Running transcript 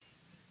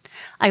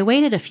I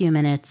waited a few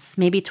minutes,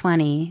 maybe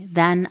 20,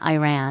 then I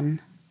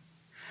ran.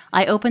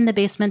 I opened the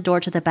basement door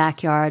to the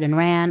backyard and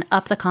ran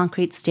up the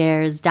concrete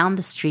stairs, down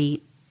the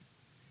street.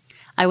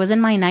 I was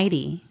in my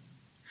nightie.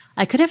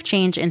 I could have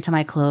changed into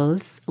my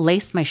clothes,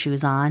 laced my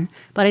shoes on,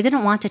 but I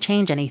didn't want to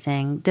change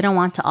anything, didn't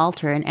want to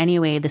alter in any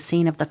way the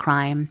scene of the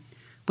crime,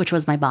 which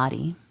was my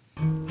body.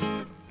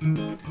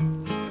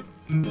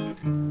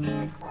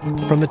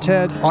 From the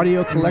TED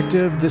Audio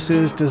Collective, this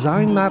is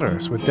Design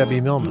Matters with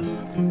Debbie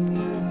Millman.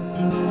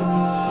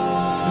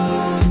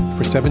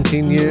 For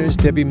 17 years,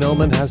 Debbie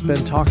Millman has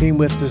been talking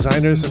with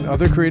designers and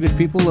other creative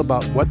people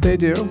about what they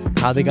do,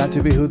 how they got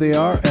to be who they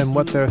are, and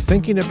what they're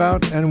thinking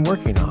about and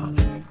working on.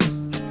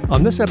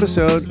 On this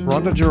episode,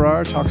 Randa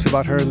Jarrar talks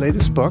about her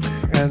latest book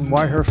and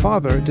why her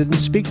father didn't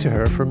speak to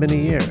her for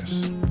many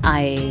years.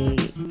 I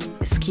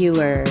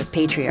skewer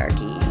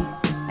patriarchy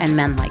and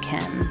men like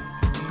him,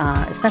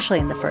 especially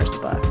in the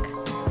first book.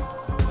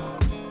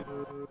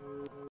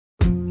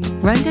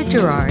 Randa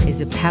Jarrar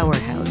is a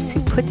powerhouse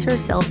who puts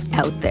herself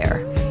out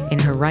there in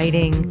her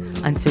writing,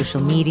 on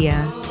social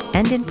media,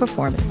 and in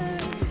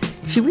performance.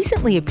 She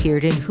recently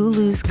appeared in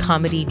Hulu's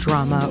comedy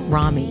drama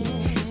Rami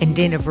and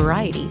in a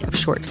variety of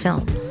short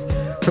films.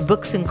 Her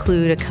books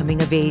include a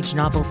coming-of-age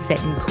novel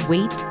set in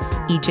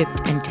Kuwait, Egypt,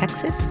 and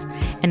Texas,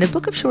 and a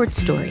book of short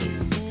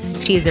stories.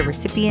 She is a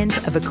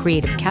recipient of a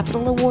Creative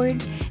Capital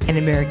Award, an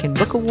American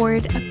Book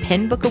Award, a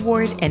PEN Book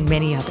Award, and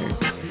many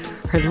others.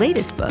 Her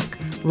latest book,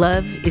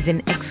 Love is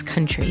an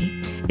Ex-Country,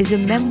 is a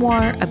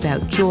memoir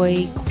about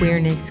joy,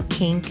 queerness,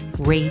 kink,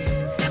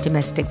 race,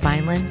 domestic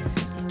violence,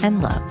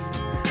 and love.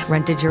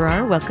 Randa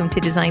Jarrar, welcome to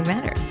Design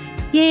Matters.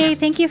 Yay,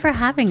 thank you for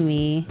having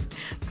me.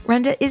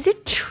 Randa, is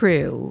it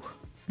true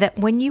that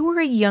when you were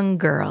a young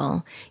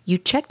girl, you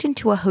checked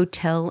into a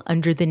hotel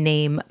under the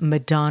name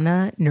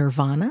Madonna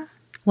Nirvana?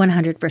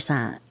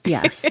 100%,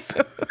 yes.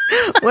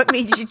 What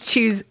made you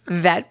choose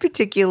that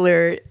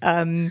particular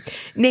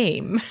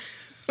name?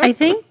 I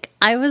think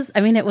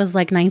it was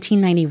like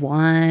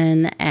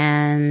 1991,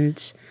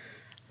 and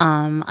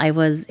I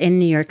was in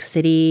New York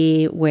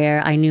City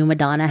where I knew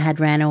Madonna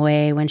had ran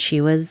away when she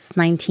was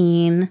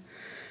 19.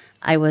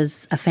 I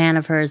was a fan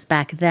of hers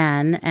back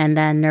then, and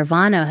then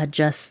Nirvana had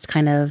just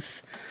kind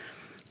of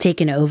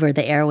taken over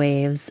the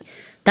airwaves.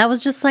 That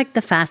was just like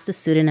the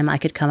fastest pseudonym I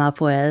could come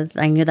up with.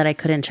 I knew that I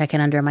couldn't check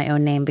in under my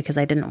own name because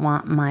I didn't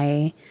want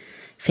my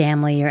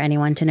family or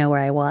anyone to know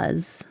where I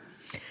was.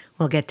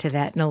 We'll get to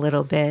that in a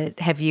little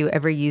bit. Have you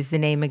ever used the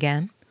name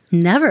again?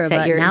 Never, is that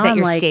but your, now is that I'm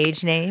your like,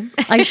 stage name?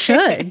 I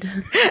should.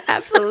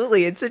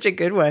 Absolutely. It's such a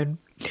good one.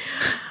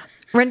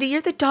 Randa,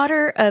 you're the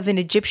daughter of an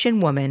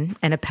Egyptian woman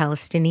and a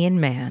Palestinian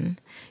man.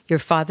 Your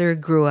father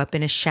grew up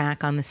in a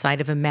shack on the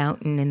side of a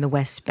mountain in the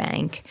West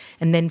Bank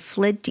and then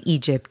fled to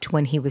Egypt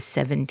when he was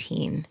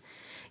 17.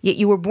 Yet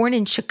you were born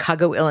in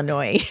Chicago,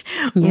 Illinois.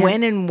 Yeah.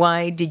 When and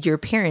why did your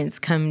parents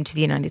come to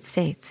the United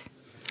States?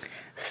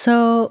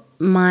 So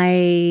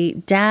my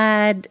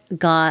dad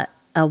got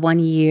a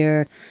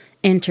 1-year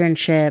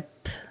internship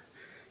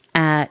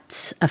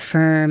at a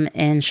firm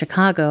in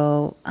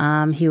Chicago.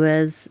 He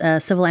was a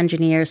civil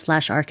engineer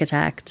 /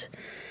 architect,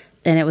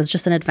 and it was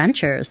just an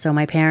adventure. So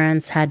my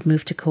parents had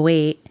moved to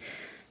Kuwait,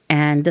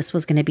 and this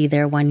was going to be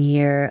their 1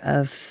 year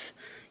of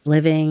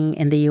living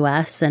in the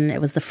U.S., and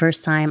it was the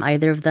first time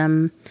either of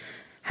them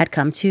had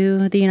come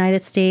to the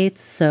United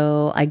States.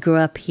 So I grew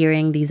up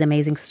hearing these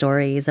amazing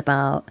stories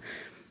about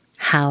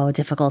how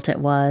difficult it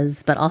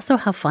was, but also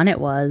how fun it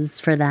was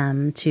for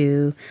them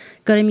to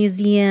go to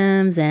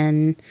museums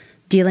and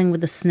dealing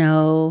with the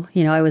snow.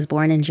 You know, I was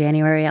born in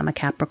January. I'm a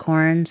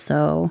Capricorn,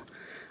 so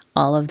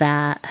all of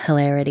that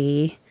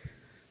hilarity.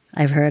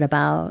 I've heard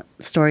about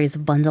stories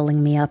of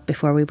bundling me up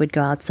before we would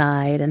go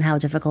outside and how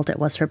difficult it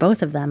was for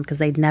both of them because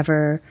they'd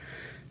never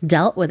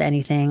dealt with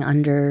anything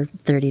under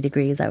 30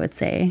 degrees, I would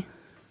say.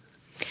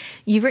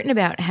 You've written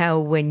about how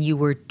when you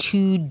were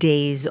 2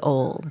 days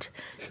old,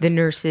 the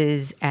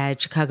nurses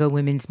at Chicago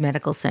Women's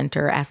Medical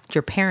Center asked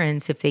your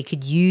parents if they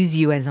could use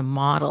you as a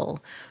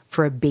model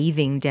for a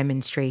bathing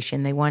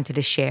demonstration they wanted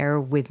to share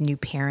with new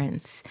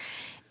parents.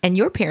 And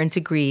your parents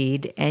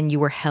agreed, and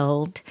you were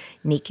held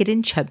naked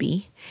and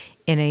chubby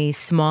in a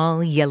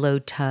small yellow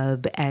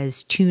tub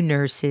as 2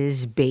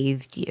 nurses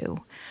bathed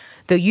you.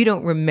 Though you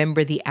don't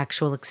remember the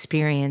actual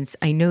experience,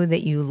 I know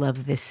that you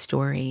love this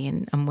story,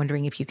 and I'm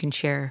wondering if you can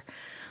share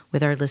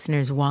with our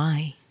listeners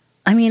why.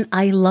 I mean,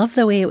 I love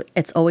the way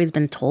it's always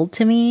been told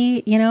to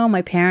me. You know,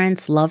 my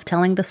parents love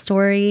telling the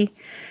story.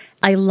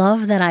 I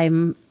love that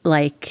I'm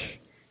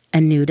like a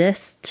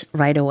nudist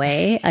right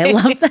away. I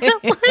love that,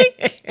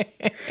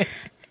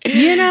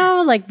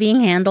 like being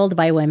handled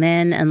by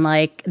women and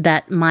like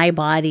that my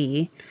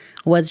body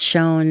was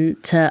shown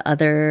to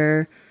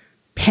other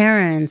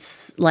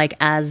parents like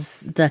as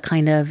the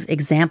kind of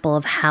example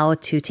of how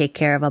to take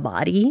care of a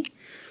body.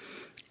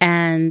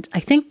 And I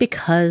think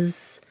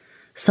because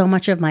so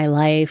much of my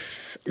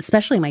life,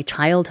 especially my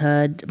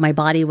childhood, my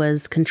body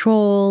was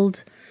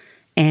controlled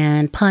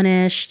and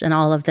punished and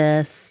all of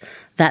this,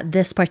 that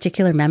this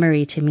particular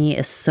memory to me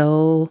is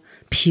so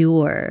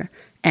pure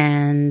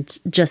And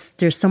just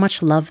there's so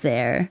much love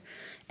there.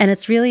 And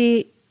it's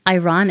really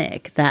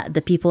ironic that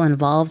the people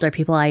involved are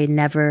people I've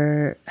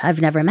never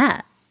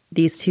met.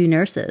 These two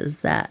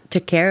nurses that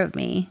took care of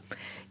me.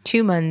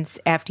 2 months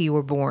after you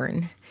were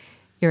born,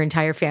 your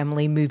entire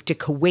family moved to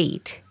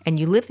Kuwait, and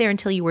you lived there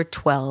until you were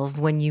 12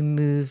 when you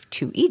moved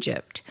to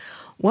Egypt.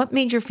 What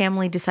made your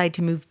family decide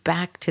to move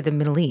back to the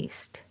Middle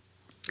East?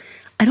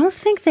 I don't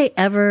think they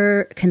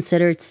ever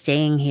considered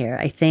staying here.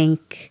 I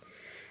think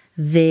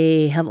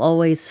they have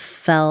always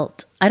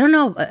felt, I don't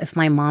know if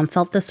my mom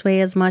felt this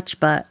way as much,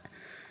 but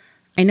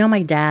I know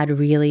my dad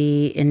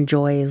really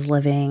enjoys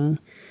living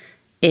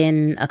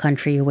in a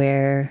country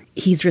where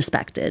he's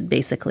respected,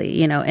 basically.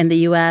 You know, in the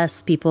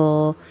US,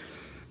 people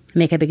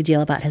make a big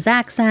deal about his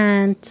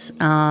accent,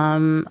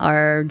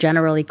 are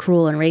generally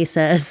cruel and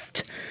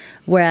racist.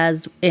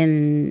 Whereas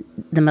in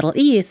the Middle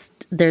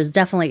East,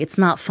 it's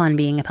not fun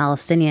being a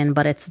Palestinian,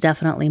 but it's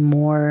definitely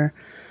more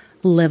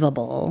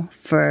livable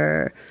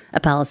for a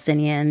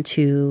Palestinian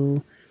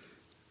to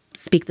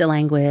speak the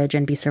language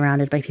and be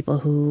surrounded by people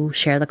who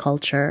share the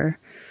culture.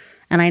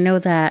 And I know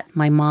that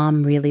my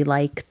mom really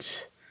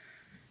liked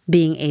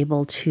being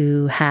able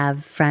to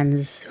have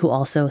friends who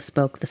also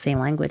spoke the same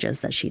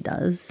languages that she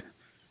does.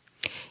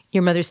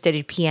 Your mother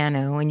studied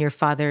piano and your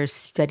father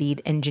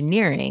studied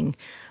engineering,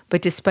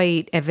 but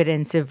despite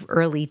evidence of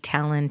early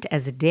talent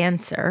as a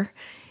dancer,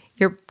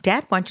 your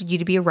dad wanted you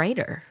to be a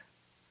writer.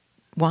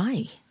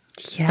 Why?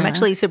 Yeah. I'm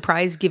actually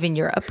surprised, given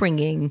your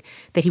upbringing,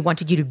 that he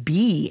wanted you to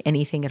be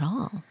anything at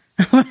all.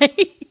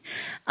 Right?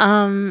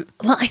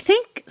 Well, I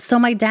think, so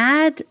my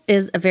dad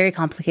is a very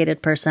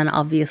complicated person,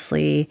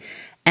 obviously.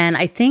 And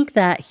I think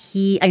that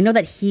I know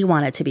that he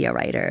wanted to be a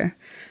writer.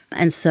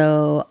 And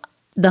so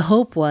the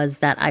hope was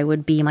that I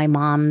would be my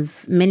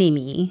mom's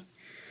mini-me.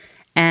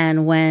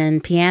 And when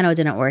piano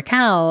didn't work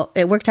out,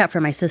 it worked out for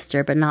my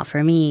sister, but not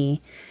for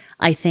me.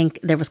 I think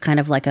there was kind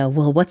of like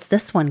well, what's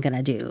this one going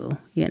to do,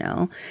 you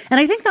know? And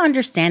I think the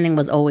understanding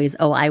was always,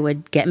 I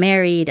would get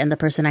married and the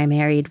person I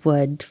married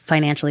would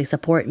financially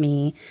support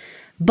me.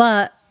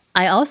 But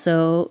I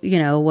also,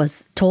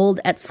 was told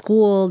at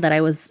school that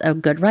I was a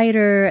good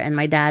writer, and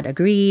my dad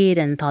agreed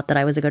and thought that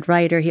I was a good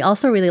writer. He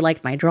also really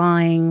liked my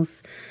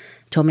drawings,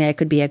 told me I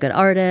could be a good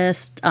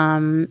artist.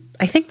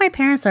 I think my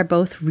parents are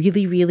both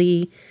really,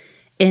 really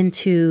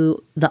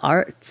into the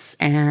arts,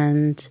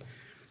 and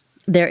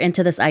they're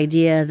into this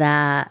idea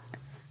that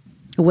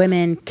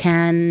women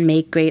can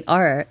make great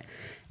art,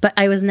 but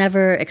I was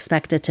never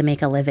expected to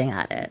make a living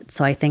at it.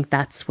 So I think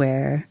that's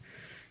where,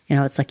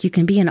 it's like, you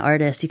can be an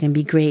artist, you can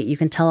be great, you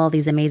can tell all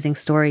these amazing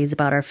stories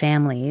about our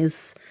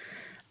families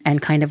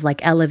and kind of like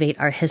elevate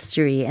our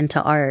history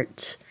into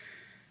art.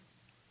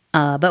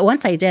 But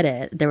once I did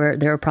it, there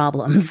were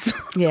problems.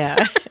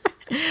 Yeah.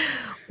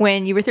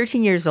 When you were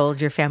 13 years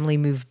old, your family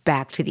moved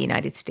back to the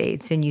United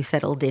States and you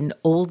settled in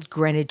Old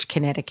Greenwich,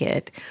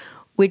 Connecticut,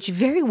 which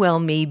very well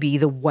may be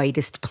the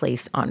whitest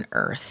place on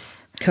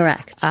earth.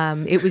 Correct.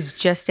 It was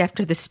just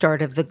after the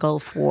start of the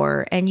Gulf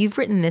War, and you've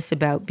written this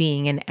about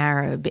being an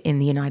Arab in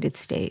the United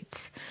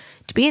States.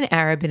 To be an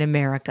Arab in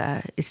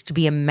America is to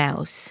be a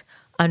mouse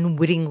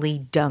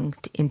unwittingly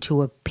dunked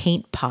into a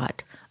paint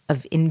pot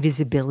of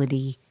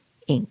invisibility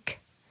ink.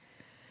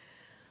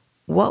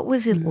 What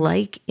was it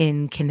like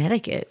in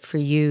Connecticut for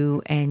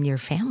you and your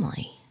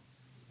family?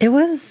 It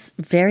was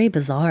very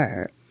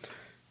bizarre.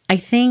 I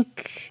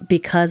think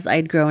because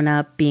I'd grown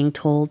up being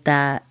told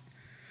that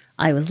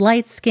I was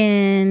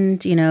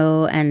light-skinned,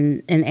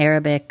 and in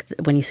Arabic,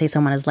 when you say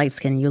someone is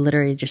light-skinned, you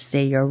literally just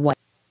say you're white,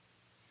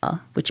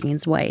 which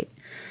means white.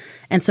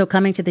 And so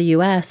coming to the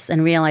U.S.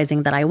 and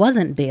realizing that I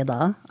wasn't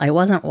Bela, I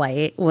wasn't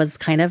white, was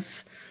kind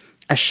of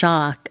a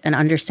shock, and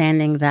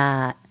understanding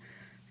that,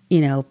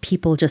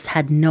 people just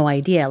had no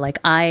idea. Like,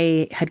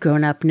 I had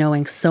grown up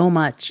knowing so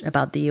much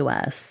about the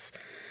U.S.,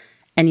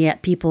 and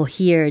yet people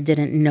here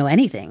didn't know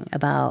anything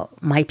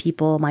about my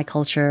people, my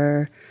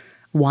culture,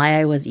 why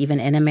I was even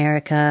in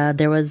America.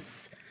 There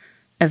was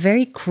a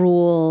very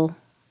cruel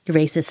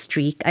racist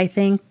streak, I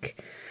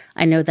think.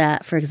 I know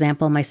that, for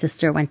example, my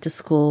sister went to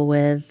school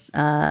with,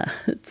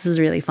 this is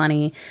really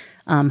funny,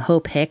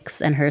 Hope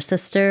Hicks and her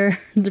sister.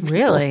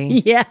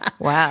 Really? Yeah.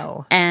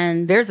 Wow.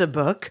 And there's a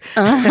book.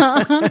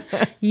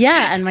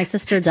 Yeah, and my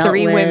sister dealt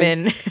with 3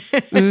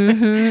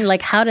 women.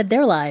 Like, how did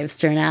their lives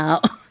turn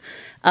out?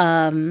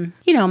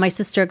 My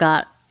sister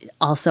got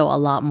also a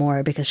lot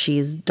more because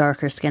she's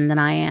darker skinned than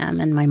I am.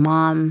 And my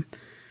mom,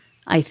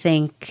 I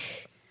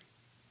think,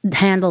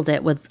 handled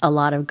it with a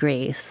lot of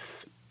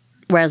grace.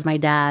 Whereas my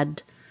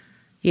dad,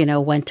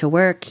 went to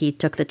work. He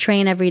took the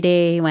train every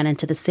day, went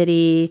into the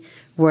city,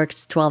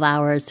 worked 12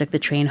 hours, took the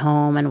train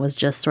home, and was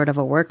just sort of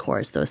a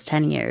workhorse those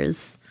 10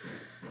 years.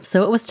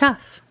 So it was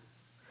tough.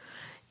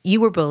 You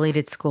were bullied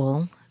at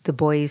school. The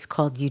boys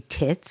called you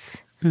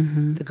Tits.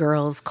 Mm-hmm. The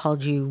girls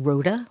called you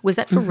Rhoda. Was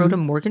that for Rhoda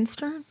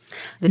Morgenstern?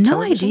 The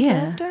no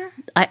idea. Character?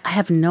 I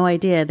have no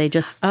idea. They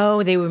just...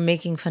 Oh, they were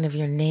making fun of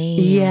your name.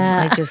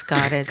 Yeah. I just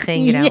got it.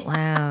 Saying it out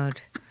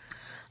loud.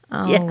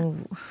 Oh,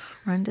 yeah.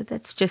 Randa,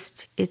 it's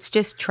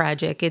just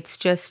tragic. It's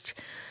just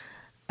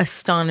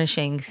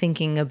astonishing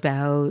thinking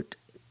about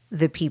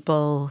the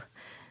people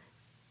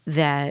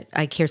that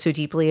I care so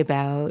deeply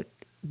about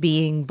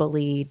being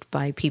bullied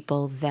by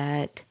people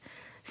that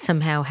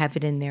somehow have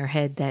it in their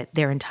head that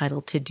they're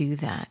entitled to do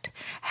that.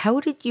 How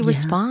did you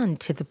respond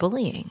to the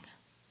bullying?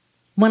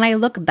 When I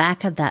look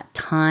back at that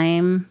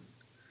time,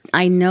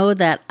 I know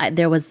that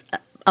there was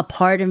a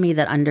part of me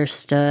that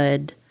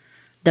understood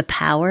the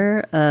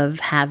power of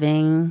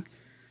having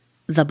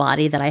the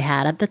body that I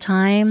had at the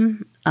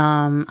time.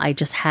 I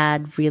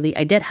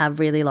did have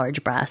really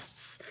large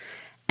breasts.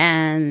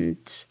 And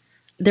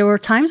there were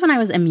times when I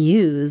was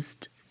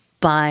amused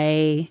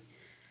by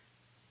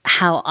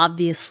how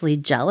obviously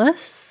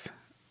jealous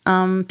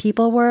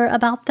people were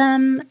about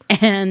them,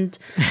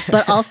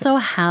 but also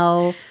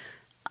how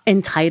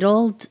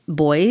entitled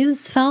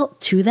boys felt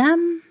to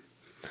them.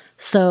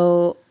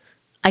 So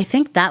I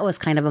think that was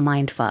kind of a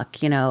mind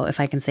fuck, if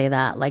I can say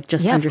that, like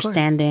just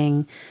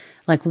understanding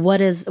like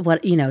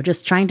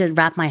just trying to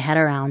wrap my head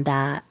around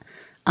that,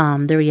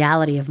 the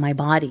reality of my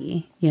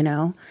body,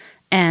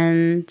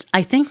 And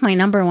I think my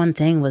number one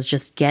thing was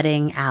just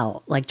getting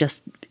out, like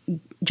just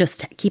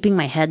keeping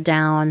my head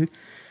down,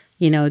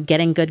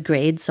 getting good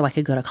grades so I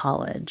could go to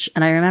college.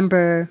 And I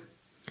remember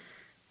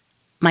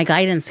my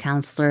guidance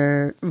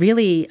counselor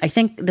really, I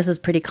think this is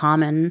pretty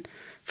common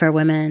for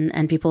women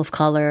and people of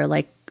color.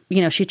 Like,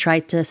 she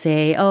tried to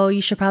say, oh,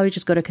 you should probably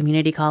just go to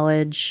community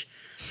college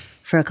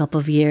for a couple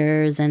of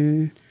years.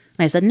 And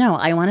I said, no,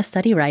 I want to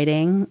study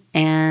writing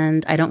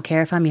and I don't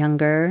care if I'm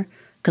younger.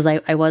 Because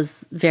I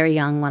was very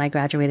young when I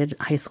graduated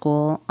high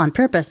school on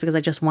purpose because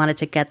I just wanted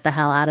to get the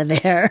hell out of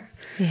there.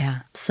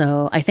 Yeah.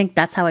 So I think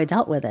that's how I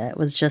dealt with it,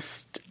 was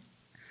just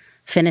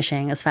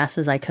finishing as fast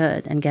as I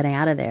could and getting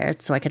out of there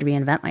so I could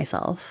reinvent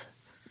myself.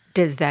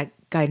 Does that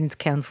guidance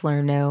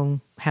counselor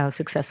know how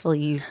successful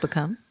you've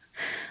become?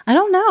 I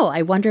don't know.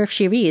 I wonder if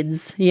she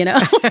reads,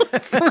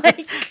 It's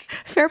like,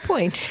 fair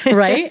point.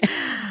 Right?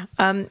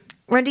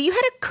 Randa, you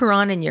had a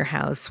Quran in your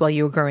house while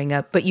you were growing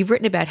up, but you've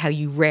written about how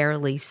you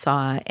rarely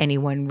saw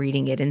anyone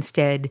reading it.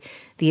 Instead,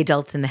 the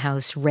adults in the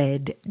house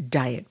read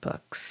diet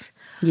books.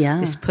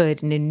 Yeah. This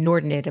put an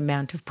inordinate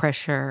amount of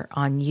pressure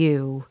on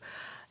you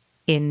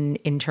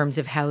in terms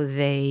of how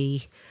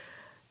they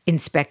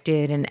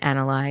inspected and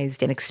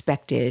analyzed and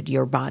expected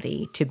your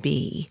body to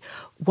be.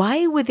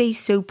 Why were they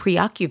so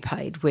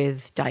preoccupied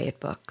with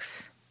diet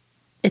books?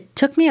 It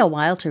took me a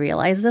while to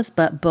realize this,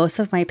 but both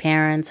of my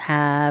parents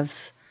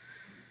have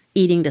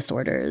eating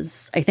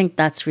disorders. I think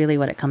that's really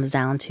what it comes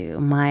down to.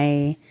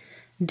 My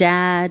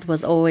dad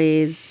was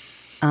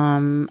always,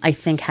 I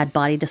think, had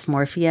body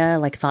dysmorphia,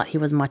 like thought he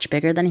was much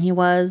bigger than he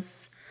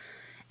was.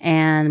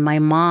 And my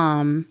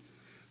mom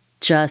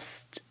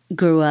just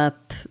grew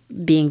up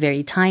being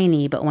very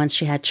tiny, but once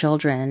she had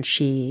children,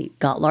 she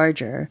got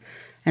larger.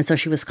 And so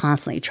she was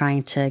constantly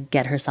trying to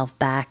get herself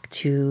back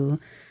to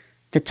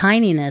the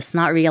tininess,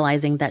 not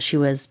realizing that she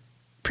was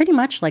pretty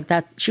much like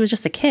that. She was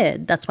just a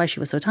kid. That's why she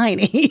was so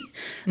tiny.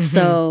 Mm-hmm.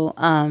 So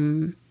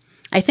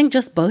I think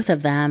just both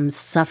of them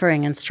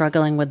suffering and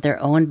struggling with their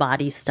own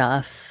body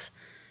stuff.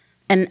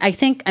 And I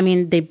think,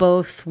 they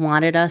both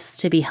wanted us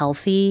to be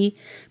healthy,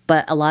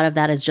 but a lot of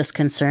that is just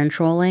concern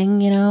trolling,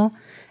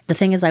 The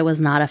thing is, I was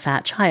not a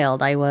fat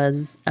child. I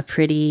was a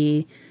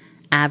pretty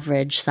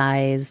average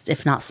sized,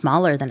 if not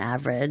smaller than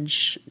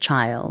average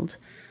child.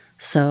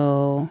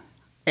 So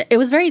it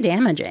was very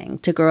damaging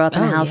to grow up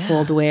in a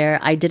household where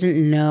I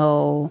didn't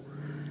know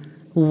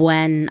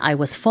when I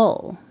was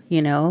full,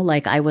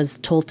 like I was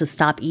told to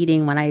stop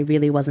eating when I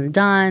really wasn't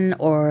done,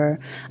 or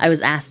I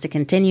was asked to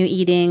continue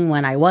eating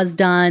when I was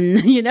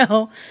done,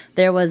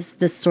 There was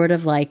this sort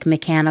of like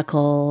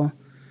mechanical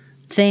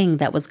thing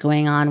that was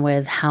going on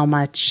with how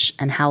much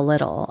and how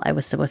little I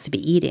was supposed to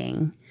be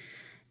eating.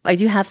 I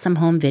do have some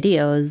home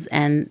videos,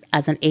 and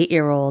as an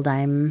 8-year-old,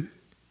 I'm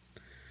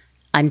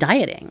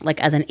dieting, like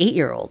as an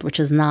 8-year-old, which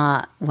is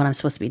not what I'm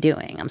supposed to be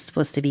doing. I'm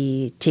supposed to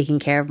be taking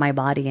care of my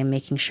body and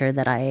making sure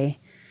that I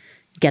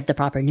get the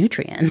proper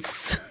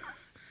nutrients.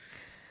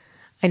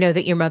 I know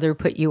that your mother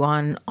put you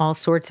on all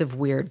sorts of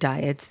weird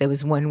diets. There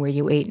was one where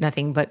you ate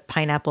nothing but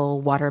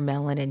pineapple,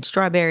 watermelon, and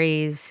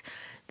strawberries.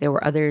 There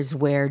were others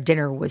where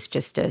dinner was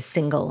just a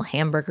single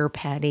hamburger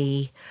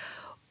patty.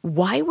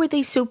 Why were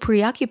they so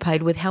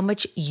preoccupied with how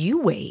much you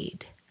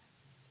weighed?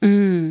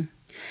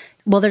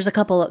 Well, there's a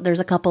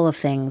couple of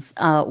things.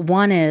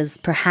 One is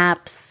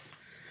perhaps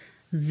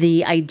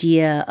the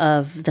idea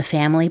of the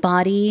family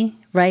body,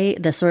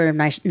 right? The sort of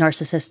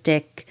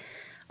narcissistic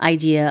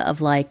idea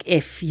of like,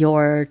 if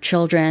your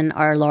children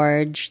are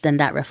large, then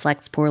that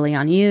reflects poorly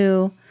on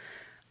you.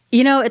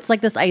 It's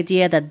like this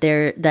idea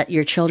that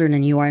your children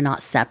and you are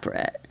not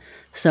separate.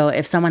 So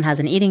if someone has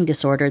an eating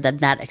disorder,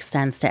 that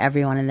extends to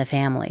everyone in the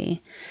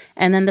family.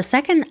 And then the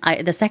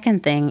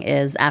second thing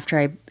is, after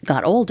I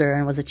got older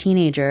and was a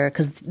teenager,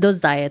 because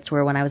those diets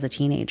were when I was a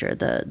teenager,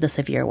 the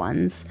severe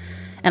ones,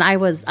 and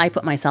I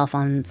put myself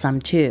on some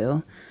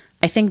too.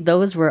 I think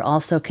those were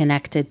also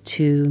connected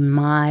to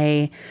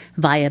my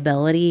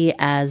viability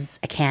as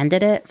a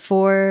candidate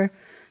for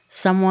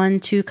someone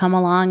to come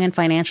along and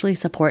financially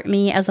support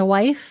me as a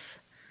wife.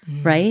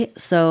 right?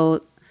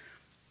 So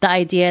the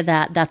idea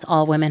that that's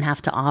all women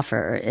have to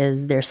offer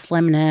is their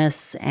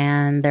slimness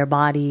and their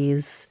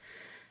bodies,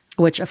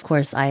 which of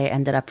course I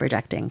ended up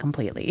rejecting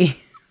completely.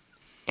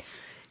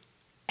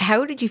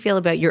 How did you feel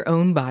about your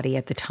own body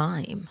at the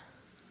time?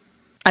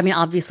 I mean,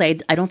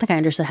 obviously, I don't think I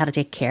understood how to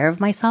take care of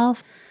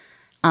myself.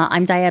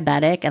 I'm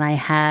diabetic, and I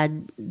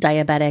had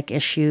diabetic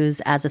issues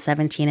as a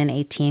 17 and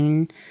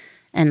 18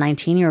 and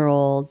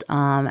 19-year-old,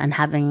 and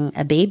having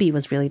a baby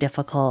was really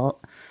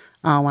difficult.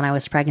 When I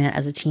was pregnant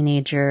as a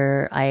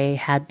teenager, I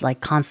had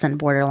like constant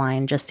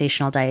borderline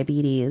gestational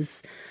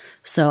diabetes.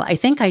 So I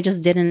think I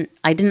didn't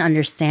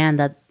understand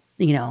that,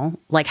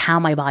 like how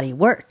my body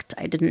worked.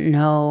 I didn't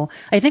know.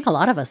 I think a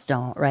lot of us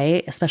don't,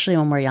 right? Especially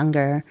when we're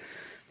younger.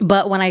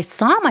 But when I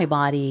saw my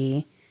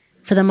body,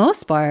 for the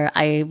most part,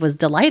 I was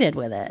delighted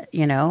with it.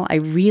 I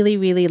really,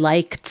 really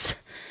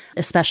liked,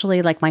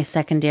 especially like my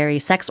secondary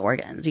sex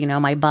organs,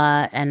 my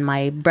butt and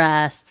my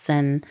breasts.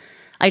 And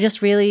I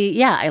just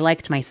really, I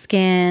liked my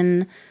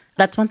skin.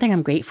 That's one thing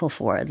I'm grateful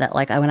for, that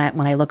like when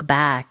I look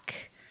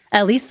back,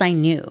 at least I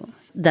knew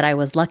that I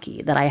was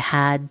lucky, that I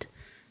had,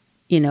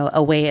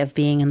 a way of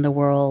being in the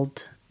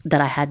world,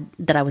 that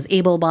I was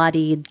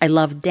able-bodied. I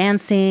loved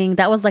dancing.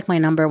 That was like my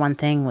number one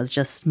thing, was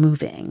just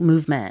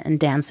movement, and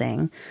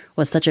dancing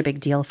was such a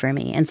big deal for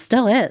me, and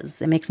still is.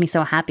 It makes me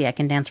so happy. I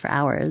can dance for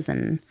hours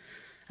and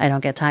I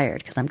don't get tired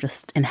because I'm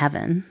just in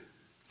heaven.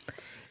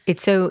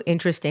 It's so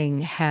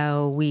interesting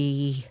how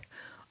we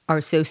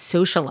are so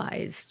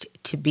socialized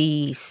to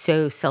be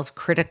so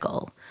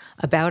self-critical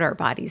about our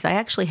bodies. I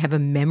actually have a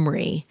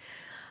memory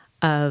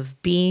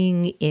of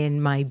being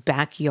in my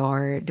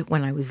backyard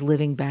when I was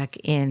living back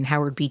in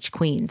Howard Beach,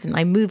 Queens. And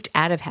I moved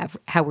out of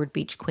Howard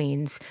Beach,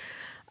 Queens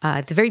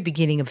at the very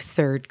beginning of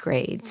third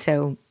grade.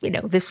 So,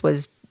 this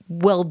was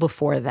well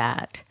before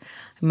that.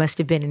 I must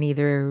have been in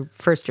either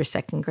first or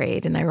second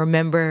grade. And I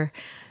remember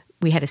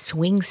we had a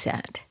swing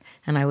set.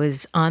 And I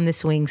was on the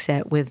swing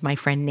set with my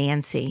friend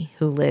Nancy,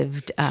 who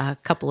lived a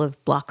couple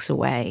of blocks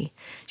away.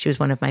 She was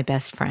one of my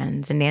best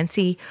friends. And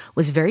Nancy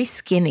was very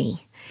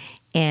skinny.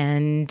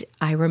 And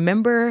I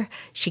remember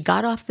she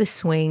got off the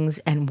swings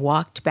and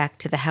walked back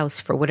to the house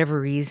for whatever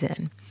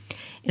reason.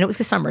 And it was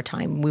the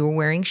summertime. We were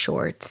wearing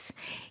shorts.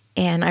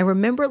 And I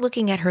remember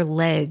looking at her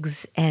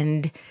legs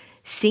and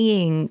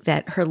seeing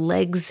that her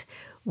legs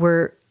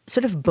were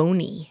sort of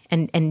bony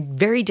and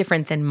very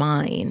different than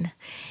mine.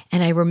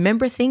 And I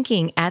remember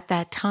thinking at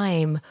that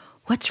time,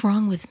 what's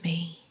wrong with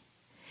me?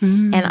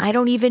 And I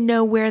don't even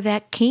know where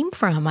that came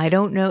from. I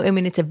don't know. I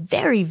mean, it's a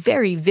very,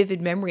 very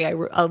vivid memory.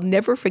 I'll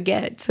never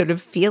forget sort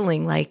of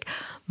feeling like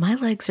my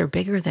legs are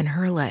bigger than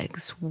her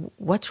legs.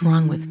 What's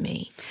wrong with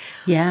me?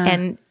 Yeah.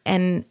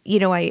 And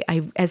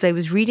I as I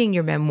was reading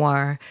your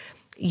memoir,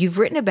 you've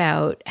written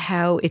about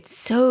how it's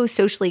so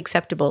socially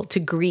acceptable to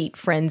greet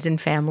friends and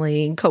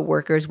family and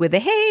coworkers with a,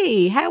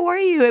 "Hey, how are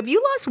you? Have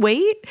you lost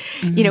weight?"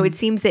 It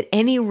seems that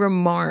any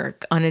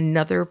remark on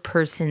another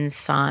person's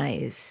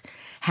size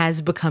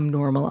has become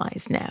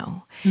normalized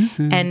now.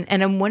 And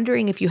I'm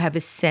wondering if you have a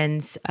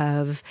sense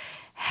of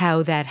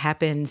how that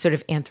happened sort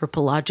of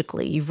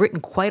anthropologically. You've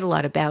written quite a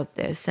lot about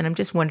this, and I'm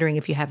just wondering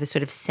if you have a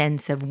sort of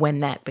sense of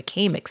when that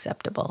became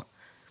acceptable.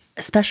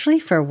 Especially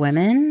for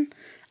women,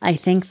 I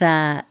think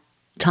that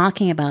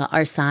talking about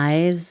our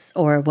size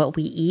or what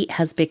we eat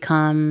has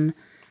become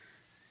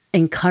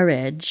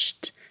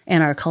encouraged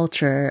in our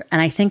culture.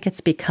 And I think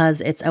it's because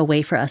it's a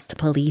way for us to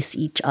police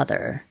each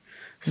other.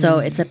 So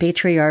it's a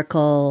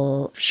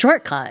patriarchal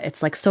shortcut.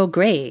 It's like so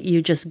great.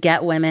 You just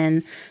get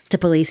women to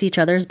police each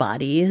other's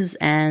bodies,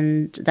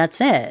 and that's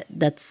it.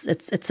 It's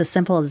as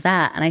simple as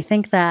that. And I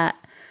think that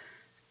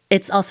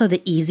it's also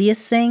the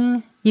easiest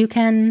thing you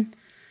can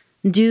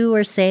do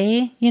or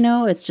say.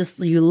 It's just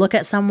you look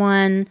at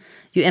someone,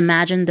 you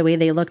imagine the way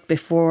they looked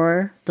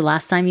before the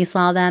last time you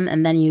saw them,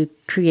 and then you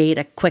create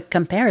a quick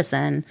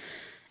comparison.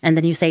 And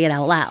then you say it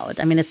out loud.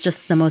 I mean, it's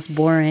just the most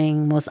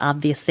boring, most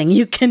obvious thing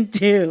you can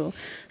do.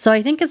 So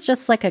I think it's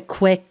just like a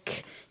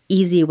quick,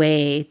 easy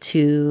way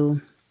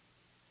to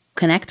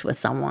connect with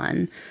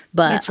someone.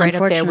 But it's right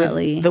unfortunately, up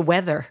there with the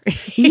weather.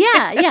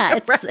 yeah.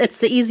 It's Right. it's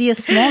the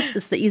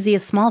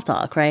easiest small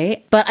talk,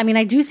 right? But I mean,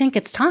 I do think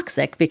it's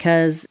toxic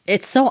because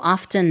it's so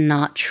often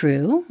not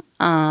true.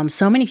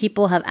 So many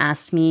people have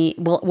asked me,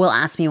 will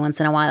ask me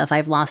once in a while if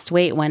I've lost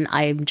weight when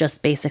I'm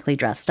just basically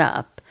dressed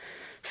up.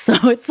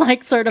 So it's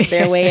like sort of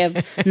their way of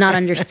not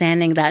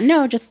understanding that,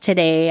 no, just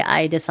today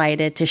I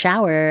decided to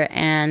shower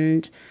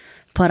and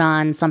put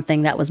on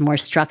something that was more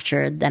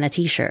structured than a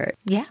t-shirt.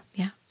 Yeah.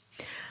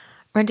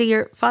 Randa,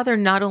 your father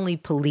not only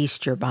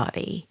policed your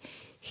body,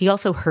 he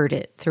also heard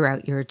it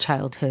throughout your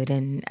childhood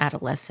and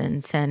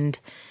adolescence. And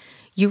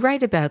you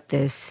write about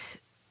this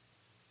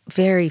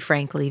very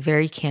frankly,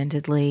 very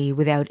candidly,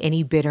 without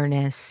any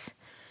bitterness.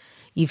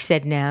 You've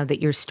said now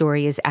that your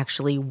story is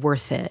actually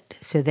worth it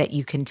so that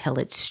you can tell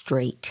it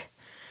straight.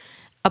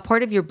 A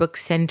part of your book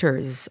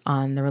centers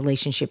on the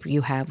relationship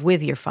you have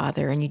with your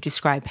father, and you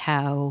describe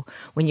how,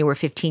 when you were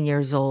 15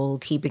 years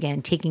old, he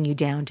began taking you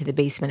down to the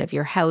basement of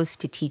your house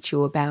to teach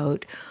you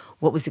about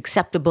what was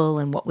acceptable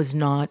and what was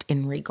not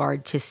in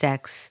regard to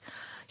sex.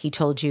 He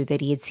told you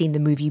that he had seen the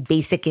movie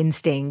Basic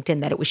Instinct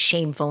and that it was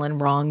shameful and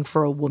wrong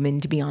for a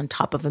woman to be on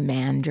top of a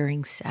man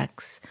during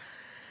sex.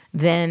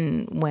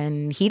 Then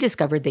when he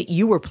discovered that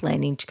you were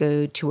planning to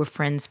go to a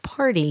friend's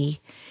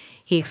party,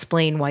 he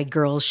explained why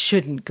girls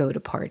shouldn't go to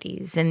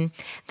parties. And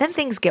then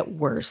things get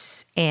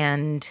worse.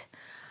 And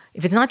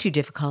if it's not too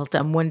difficult,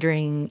 I'm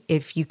wondering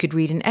if you could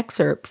read an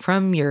excerpt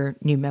from your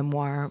new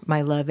memoir,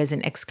 My Love as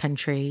an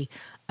Ex-Country,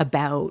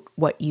 about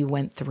what you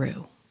went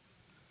through.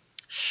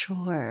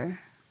 Sure.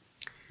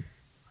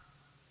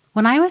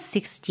 When I was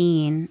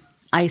 16,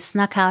 I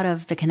snuck out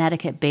of the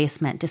Connecticut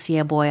basement to see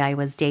a boy I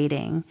was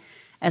dating,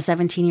 a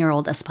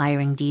 17-year-old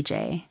aspiring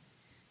DJ.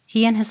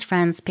 He and his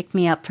friends picked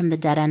me up from the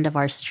dead end of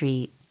our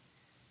street.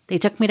 They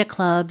took me to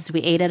clubs,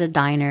 we ate at a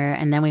diner,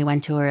 and then we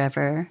went to a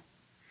river.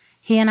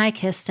 He and I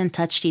kissed and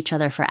touched each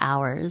other for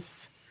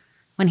hours.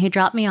 When he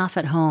dropped me off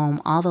at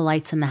home, all the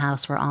lights in the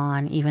house were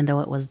on, even though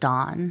it was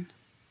dawn.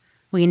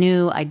 We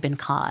knew I'd been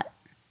caught.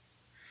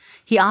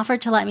 He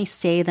offered to let me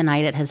stay the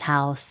night at his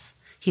house.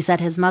 He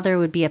said his mother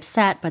would be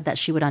upset, but that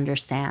she would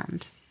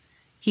understand.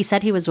 He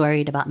said he was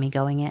worried about me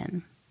going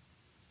in.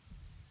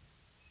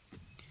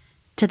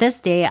 To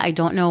this day, I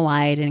don't know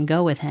why I didn't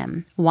go with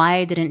him, why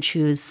I didn't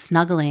choose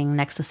snuggling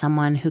next to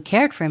someone who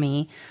cared for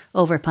me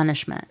over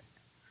punishment.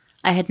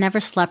 I had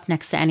never slept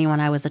next to anyone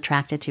I was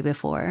attracted to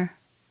before.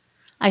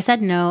 I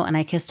said no, and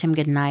I kissed him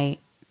goodnight.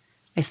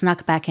 I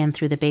snuck back in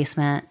through the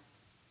basement.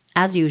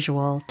 As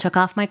usual, took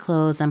off my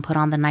clothes and put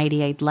on the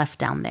nightie I'd left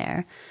down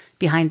there,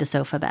 behind the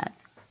sofa bed.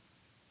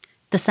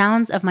 The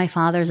sounds of my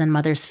father's and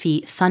mother's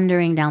feet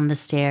thundering down the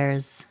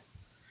stairs.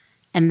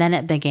 And then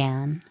it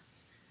began,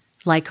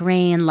 like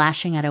rain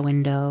lashing at a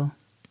window,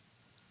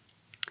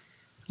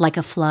 like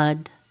a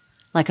flood,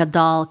 like a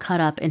doll cut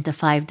up into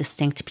 5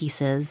 distinct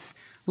pieces,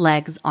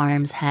 legs,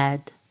 arms,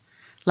 head,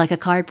 like a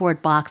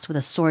cardboard box with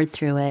a sword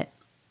through it,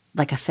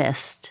 like a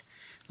fist,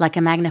 like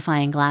a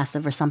magnifying glass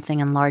over something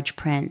in large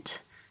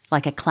print,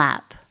 like a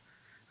clap,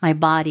 my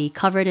body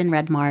covered in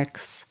red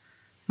marks.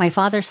 My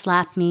father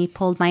slapped me,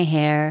 pulled my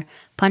hair,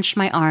 punched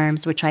my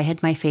arms, which I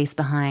hid my face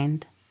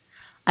behind.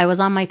 I was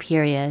on my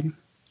period.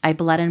 I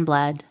bled and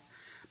bled.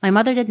 My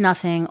mother did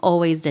nothing,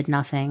 always did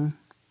nothing.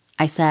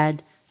 I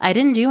said, I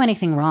didn't do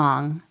anything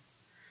wrong.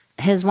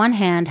 His one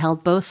hand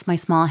held both my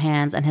small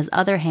hands, and his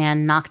other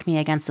hand knocked me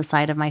against the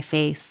side of my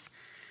face,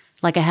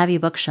 like a heavy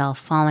bookshelf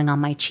falling on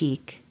my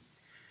cheek.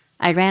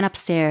 I ran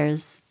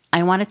upstairs.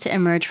 I wanted to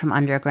emerge from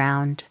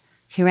underground.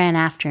 He ran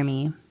after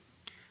me.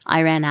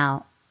 I ran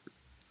out.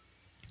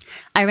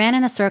 I ran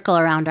in a circle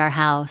around our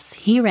house.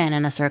 He ran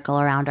in a circle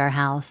around our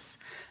house.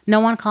 No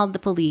one called the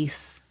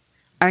police.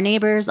 Our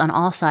neighbors on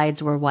all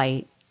sides were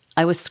white.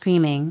 I was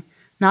screaming.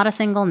 Not a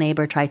single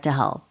neighbor tried to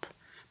help.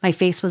 My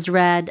face was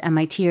red, and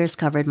my tears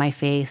covered my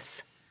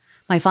face.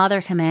 My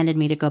father commanded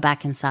me to go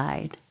back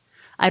inside.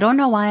 I don't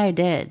know why I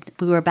did.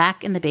 We were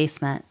back in the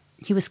basement.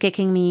 He was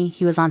kicking me.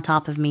 He was on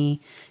top of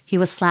me. He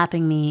was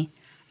slapping me.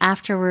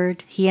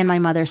 Afterward, he and my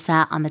mother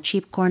sat on the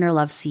cheap corner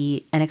love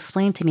seat and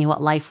explained to me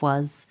what life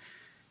was,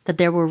 that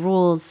there were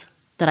rules,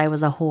 that I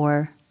was a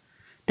whore.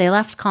 They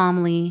left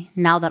calmly,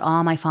 now that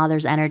all my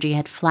father's energy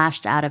had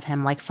flashed out of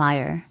him like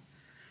fire,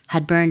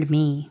 had burned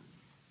me.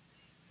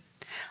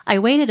 I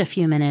waited a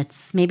few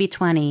minutes, maybe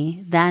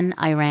 20, then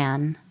I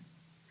ran.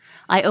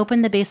 I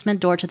opened the basement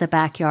door to the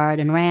backyard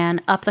and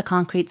ran up the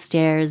concrete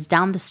stairs,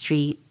 down the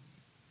street.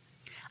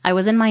 I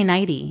was in my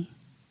nightie.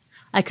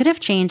 I could have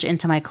changed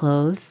into my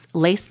clothes,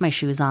 laced my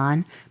shoes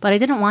on, but I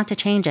didn't want to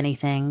change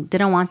anything,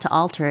 didn't want to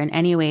alter in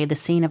any way the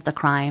scene of the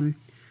crime,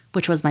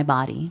 which was my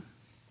body.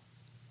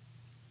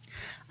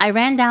 I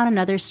ran down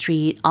another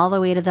street all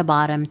the way to the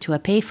bottom to a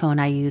payphone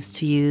I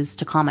used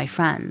to call my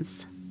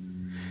friends.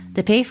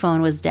 The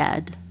payphone was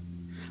dead.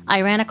 I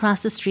ran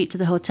across the street to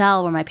the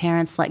hotel where my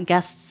parents let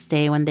guests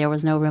stay when there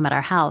was no room at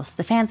our house,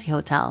 the fancy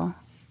hotel.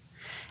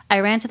 I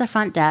ran to the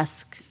front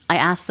desk. I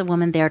asked the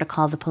woman there to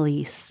call the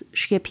police.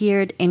 She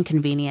appeared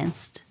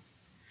inconvenienced.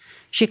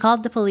 She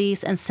called the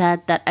police and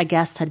said that a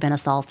guest had been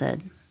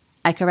assaulted.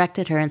 I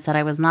corrected her and said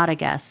I was not a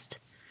guest.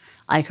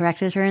 I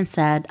corrected her and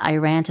said I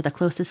ran to the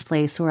closest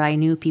place where I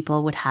knew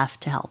people would have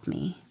to help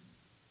me.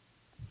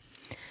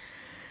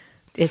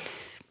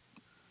 It's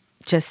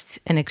just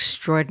an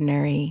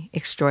extraordinary,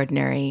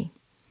 extraordinary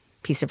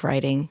piece of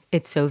writing.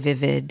 It's so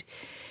vivid.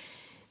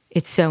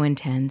 It's so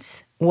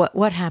intense.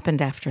 What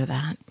happened after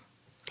that?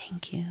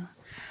 Thank you.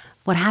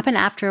 What happened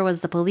after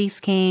was the police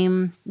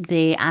came.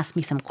 They asked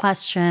me some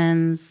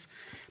questions,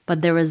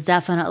 but there was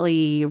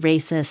definitely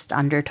racist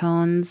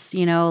undertones,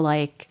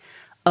 like,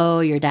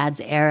 oh, your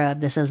dad's Arab,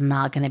 this is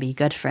not going to be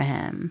good for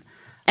him.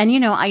 And,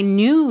 I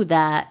knew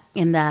that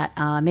in that,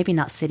 maybe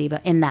not city,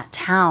 but in that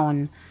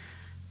town,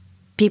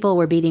 people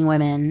were beating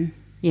women,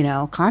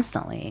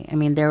 constantly. I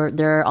mean,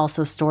 there are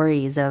also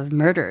stories of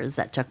murders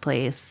that took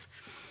place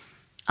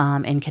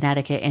in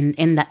Connecticut,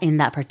 in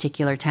that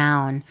particular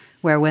town,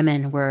 where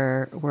women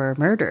were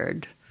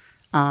murdered,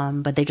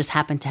 but they just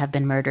happened to have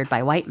been murdered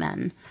by white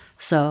men.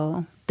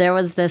 So there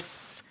was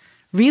this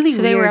really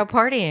So weird. they were out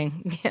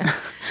partying. Yeah.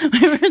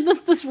 We were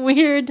this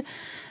weird,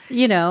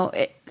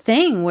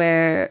 thing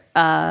where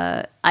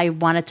I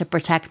wanted to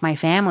protect my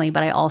family,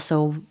 but I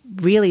also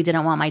really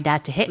didn't want my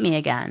dad to hit me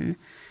again.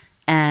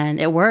 And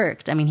it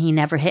worked. I mean, he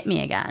never hit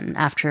me again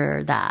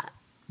after that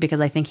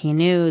because I think he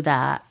knew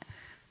that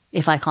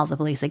if I called the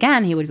police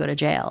again, he would go to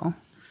jail.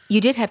 You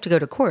did have to go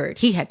to court.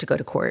 He had to go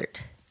to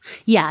court.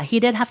 Yeah,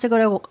 he did have to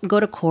go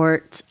to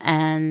court,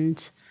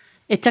 and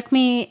it took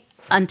me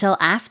until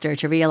after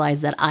to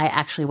realize that I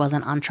actually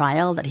wasn't on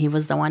trial, that he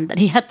was the one that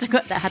had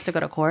to go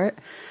to court.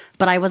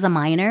 But I was a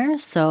minor,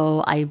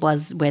 so I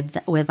was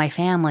with my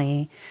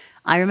family.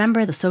 I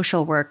remember the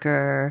social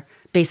worker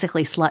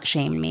basically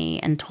slut-shamed me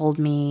and told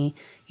me,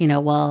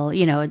 what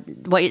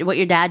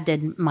your dad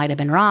did might have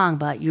been wrong,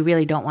 but you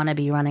really don't want to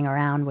be running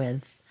around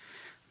with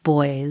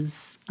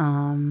boys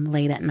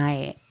late at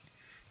night.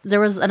 There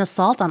was an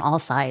assault on all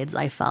sides,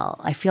 I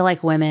felt. I feel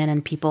like women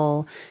and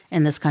people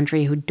in this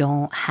country who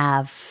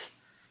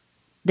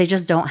they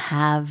just don't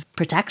have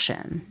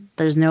protection.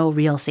 There's no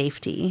real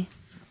safety.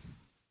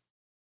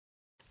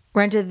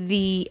 Randa,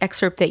 the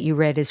excerpt that you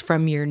read is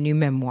from your new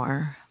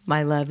memoir,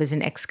 My Love is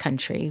an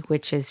Ex-Country,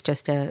 which is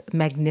just a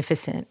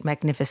magnificent,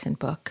 magnificent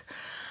book.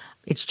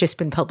 It's just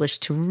been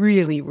published to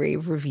really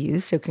rave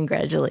reviews, so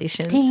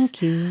congratulations.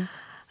 Thank you.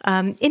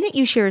 In it,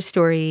 you share a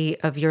story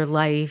of your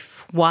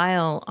life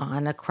while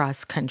on a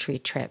cross-country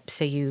trip.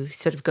 So you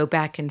sort of go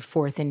back and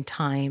forth in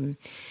time.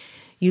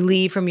 You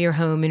leave from your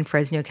home in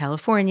Fresno,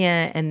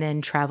 California, and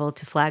then travel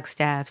to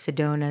Flagstaff,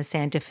 Sedona,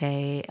 Santa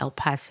Fe, El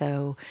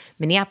Paso,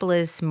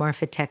 Minneapolis,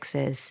 Marfa,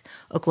 Texas,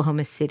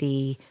 Oklahoma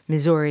City,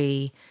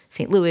 Missouri,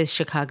 St. Louis,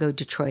 Chicago,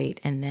 Detroit,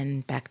 and then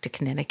back to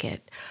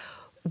Connecticut.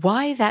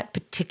 Why that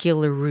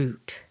particular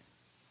route?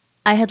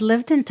 I had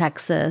lived in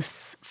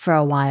Texas for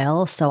a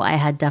while, so I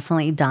had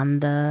definitely done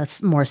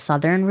the more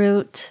southern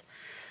route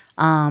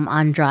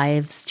on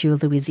drives to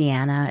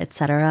Louisiana,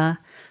 etc.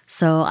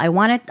 So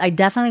I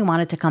definitely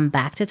wanted to come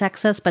back to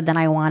Texas, but then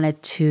I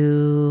wanted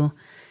to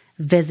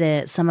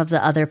visit some of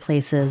the other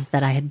places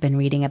that I had been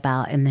reading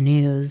about in the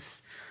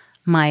news.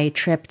 My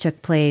trip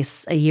took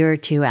place a year or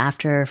two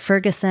after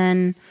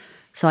Ferguson,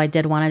 so I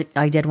did want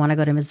to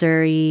go to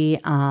Missouri.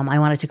 I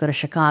wanted to go to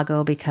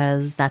Chicago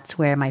because that's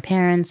where my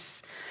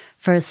parents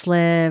first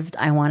lived.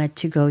 I wanted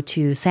to go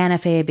to Santa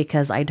Fe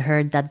because I'd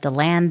heard that the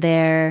land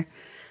there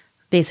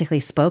basically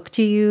spoke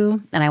to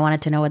you, and I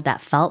wanted to know what that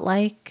felt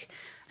like.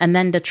 And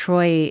then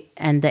Detroit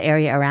and the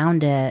area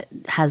around it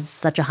has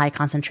such a high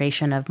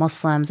concentration of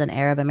Muslims and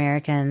Arab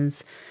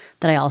Americans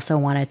that I also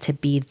wanted to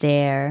be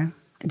there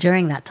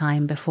during that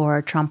time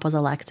before Trump was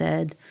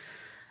elected.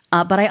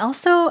 But I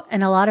also,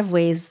 in a lot of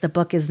ways, the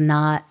book is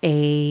not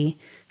a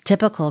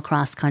typical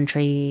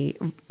cross-country,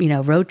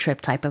 road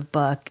trip type of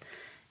book.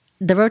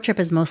 The road trip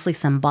is mostly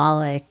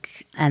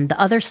symbolic, and the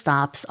other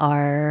stops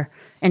are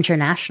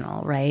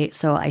international, right?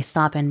 So I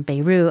stop in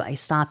Beirut, I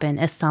stop in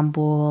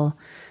Istanbul,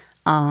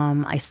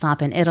 I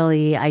stop in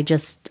Italy.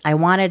 I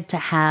wanted to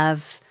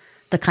have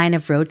the kind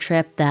of road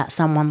trip that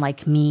someone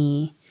like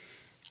me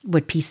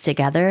would piece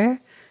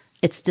together.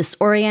 It's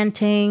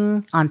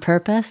disorienting on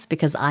purpose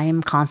because I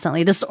am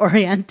constantly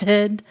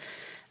disoriented.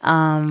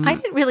 I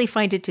didn't really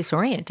find it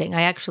disorienting.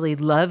 I actually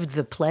loved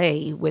the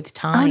play with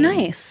time. Oh,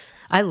 nice.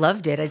 I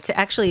loved it. It's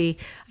actually,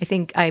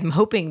 I'm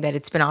hoping that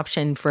it's been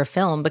optioned for a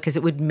film because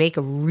it would make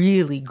a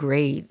really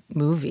great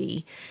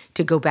movie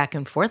to go back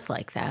and forth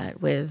like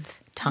that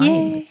with time.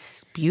 Yay.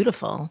 It's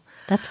beautiful.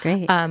 That's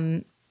great.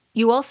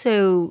 You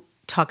also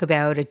talk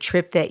about a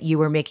trip that you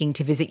were making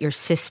to visit your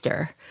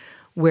sister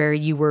where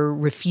you were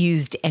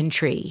refused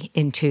entry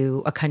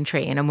into a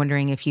country. And I'm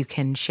wondering if you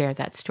can share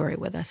that story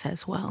with us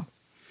as well.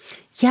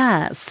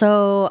 Yeah.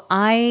 So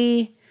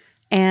I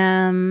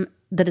am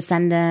the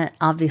descendant,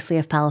 obviously,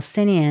 of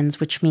Palestinians,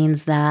 which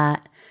means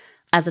that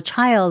as a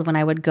child, when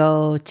I would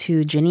go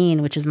to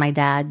Jenin, which is my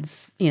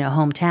dad's,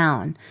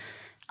 hometown,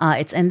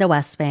 it's in the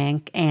West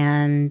Bank.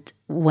 And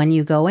when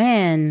you go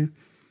in,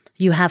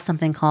 you have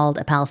something called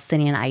a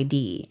Palestinian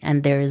ID,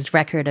 and there's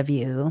record of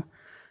you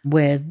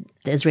with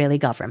the Israeli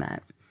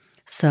government.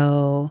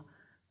 So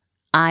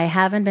I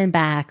haven't been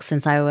back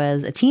since I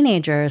was a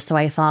teenager. So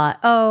I thought,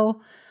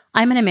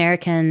 I'm an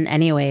American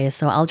anyway,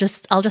 so I'll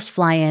just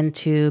fly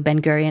into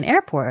Ben Gurion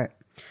Airport.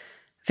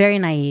 Very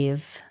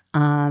naive.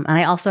 And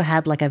I also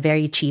had like a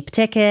very cheap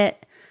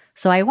ticket.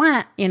 So I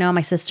went,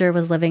 my sister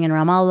was living in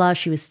Ramallah.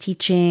 She was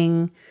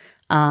teaching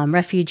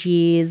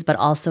refugees, but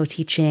also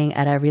teaching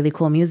at a really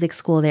cool music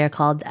school there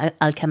called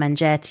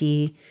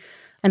Al-Kamanjati.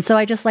 And so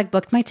I just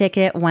booked my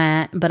ticket,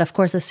 went. But of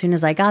course, as soon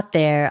as I got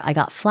there, I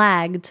got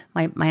flagged.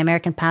 My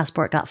American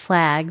passport got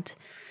flagged.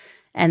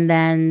 And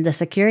then the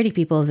security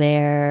people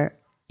there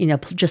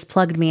just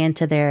plugged me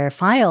into their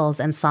files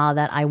and saw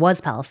that I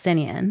was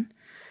Palestinian.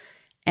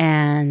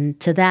 And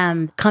to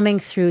them, coming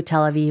through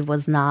Tel Aviv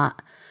was not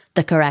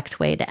the correct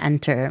way to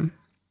enter.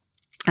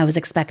 I was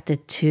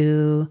expected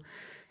to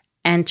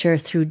enter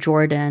through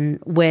Jordan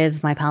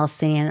with my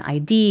Palestinian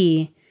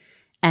ID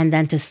and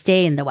then to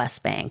stay in the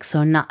West Bank.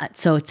 So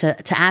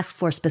to ask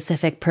for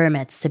specific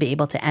permits to be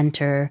able to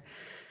enter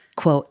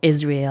quote,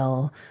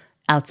 Israel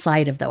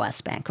outside of the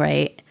West Bank,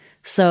 right?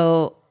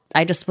 So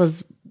I just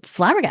was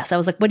flabbergasted. I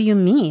was like, what do you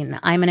mean?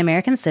 I'm an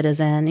American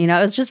citizen. You know,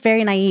 I was just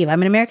very naive.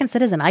 I'm an American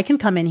citizen. I can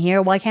come in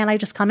here. Why can't I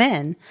just come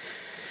in?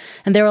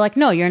 And they were like,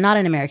 no, you're not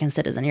an American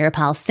citizen. You're a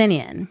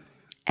Palestinian.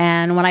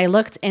 And when I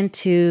looked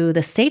into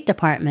the State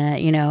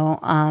Department, you know,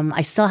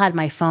 I still had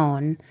my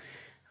phone,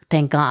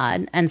 thank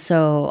God. And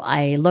so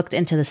I looked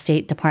into the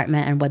State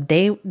Department and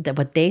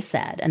what they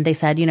said. And they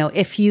said, you know,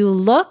 if you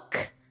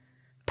look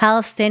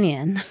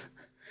Palestinian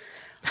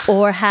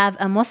or have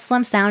a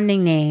Muslim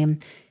sounding name,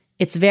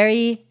 it's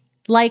very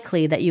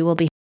likely that you will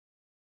be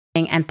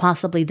and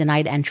possibly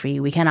denied entry.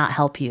 We cannot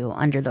help you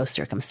under those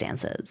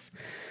circumstances.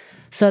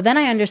 So then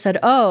I understood,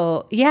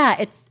 oh,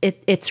 yeah,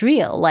 it's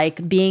real.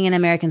 Like being an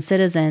American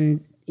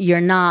citizen,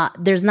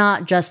 there's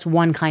not just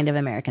one kind of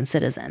American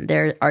citizen.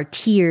 There are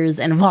tiers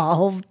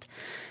involved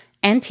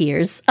and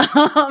tiers.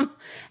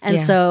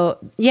 So,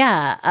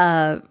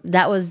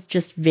 that was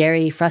just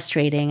very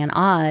frustrating and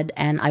odd.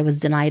 And I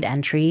was denied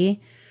entry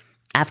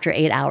after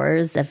 8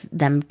 hours of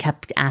them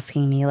kept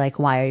asking me, like,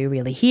 why are you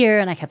really here?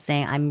 And I kept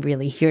saying, I'm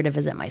really here to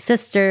visit my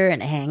sister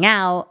and to hang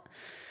out.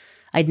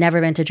 I'd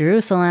never been to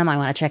Jerusalem. I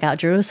want to check out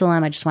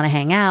Jerusalem. I just want to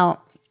hang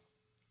out.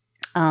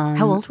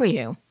 How old were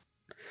you?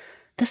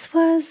 This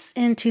was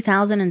in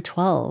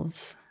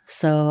 2012.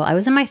 So I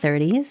was in my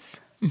 30s.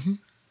 Mm-hmm.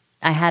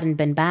 I hadn't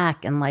been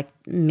back in like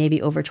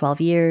maybe over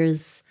 12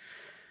 years.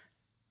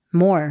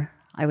 More,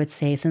 I would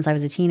say, since I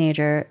was a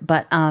teenager.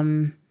 But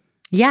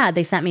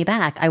they sent me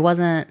back. I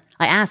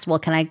asked, well,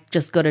 can I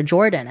just go to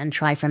Jordan and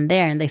try from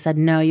there? And they said,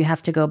 no, you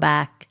have to go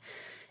back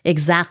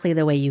exactly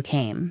the way you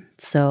came.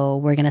 So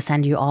we're going to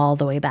send you all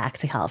the way back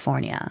to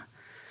California.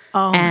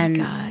 Oh, and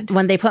my God.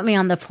 When they put me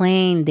on the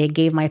plane, they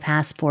gave my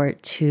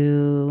passport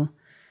to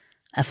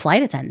a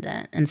flight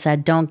attendant and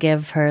said, don't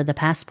give her the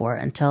passport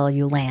until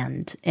you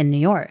land in New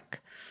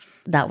York.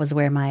 That was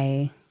where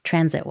my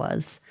transit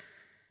was.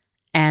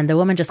 And the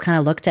woman just kind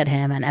of looked at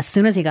him. And as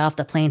soon as he got off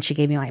the plane, she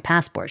gave me my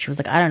passport. She was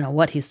like, I don't know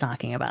what he's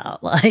talking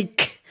about.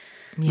 Like,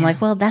 yeah. I'm like,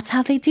 well, that's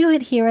how they do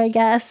it here, I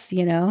guess,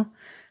 you know?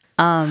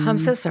 I'm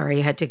so sorry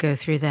you had to go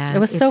through that. It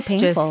was so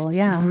painful, just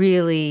yeah.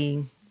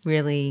 Really,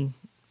 really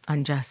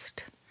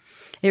unjust.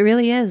 It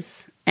really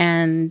is.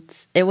 And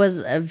it was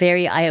a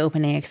very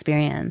eye-opening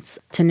experience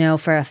to know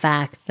for a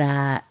fact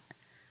that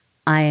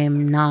I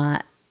am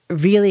not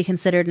really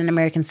considered an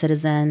American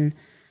citizen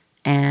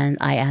and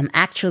I am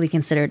actually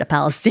considered a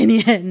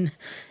Palestinian.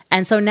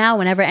 And so now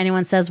whenever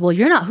anyone says, well,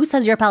 you're not, who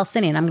says you're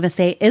Palestinian? I'm going to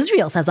say,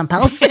 Israel says I'm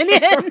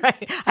Palestinian.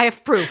 Right. I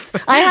have proof.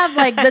 I have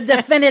like the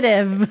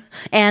definitive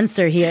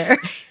answer here.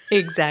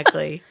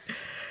 Exactly.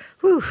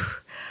 Whew.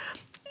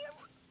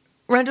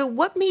 Randa,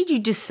 what made you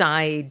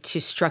decide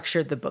to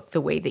structure the book the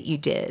way that you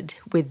did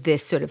with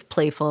this sort of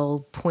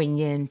playful,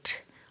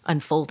 poignant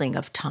unfolding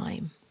of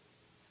time?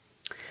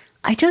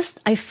 I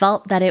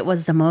felt that it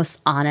was the most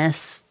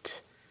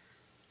honest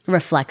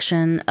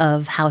reflection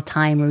of how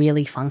time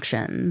really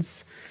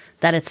functions.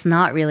 That it's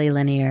not really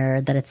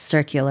linear, that it's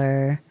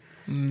circular,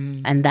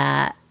 and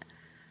that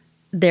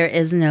there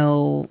is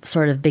no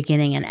sort of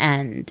beginning and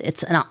end.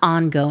 It's an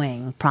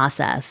ongoing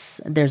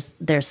process. There's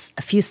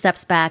a few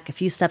steps back, a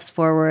few steps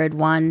forward,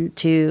 1,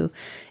 2.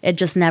 It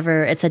just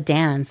never, it's a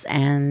dance.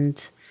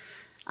 And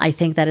I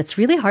think that it's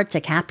really hard to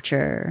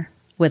capture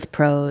with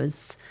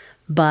prose,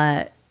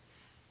 but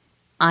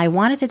I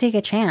wanted to take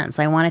a chance.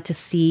 I wanted to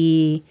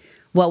see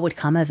what would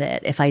come of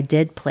it if I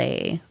did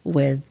play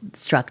with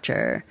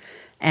structure.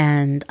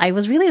 And I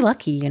was really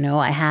lucky, you know.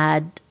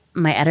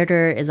 My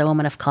editor is a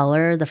woman of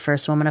color, the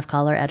first woman of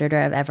color editor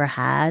I've ever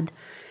had.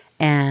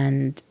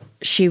 And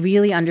she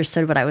really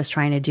understood what I was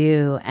trying to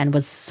do and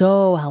was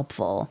so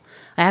helpful.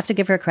 I have to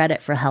give her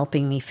credit for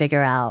helping me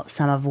figure out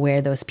some of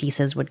where those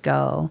pieces would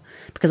go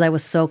because I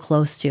was so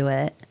close to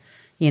it,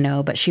 you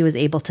know, but she was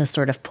able to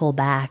sort of pull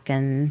back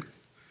and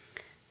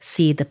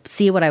see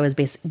what I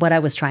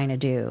was trying to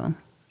do,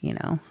 you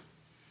know.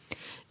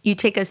 You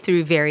take us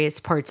through various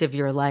parts of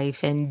your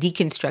life and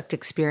deconstruct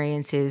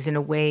experiences in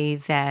a way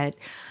that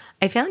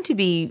I found to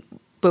be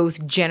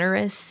both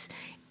generous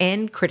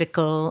and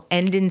critical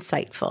and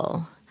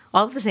insightful,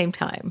 all at the same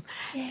time.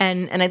 Yeah.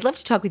 And I'd love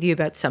to talk with you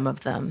about some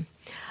of them.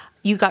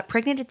 You got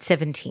pregnant at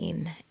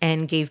 17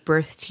 and gave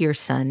birth to your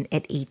son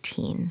at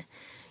 18.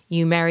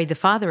 You married the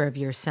father of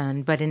your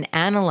son, but in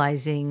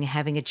analyzing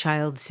having a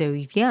child so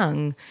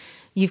young,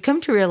 you've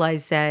come to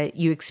realize that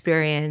you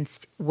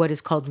experienced what is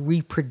called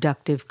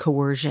reproductive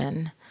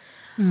coercion.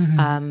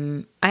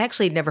 Mm-hmm. I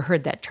actually had never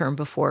heard that term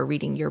before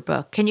reading your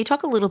book. Can you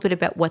talk a little bit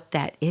about what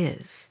that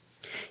is?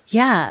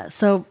 Yeah.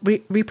 So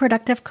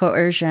reproductive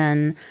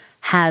coercion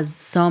has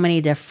so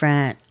many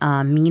different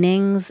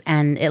meanings,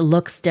 and it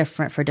looks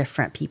different for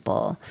different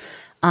people.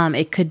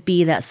 It could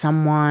be that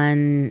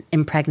someone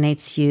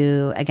impregnates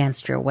you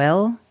against your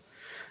will.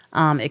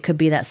 It could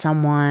be that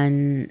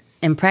someone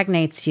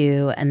impregnates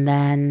you and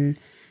then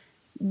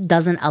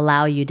doesn't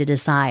allow you to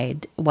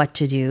decide what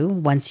to do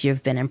once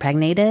you've been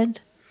impregnated.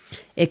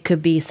 It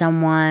could be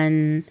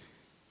someone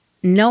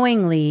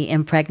knowingly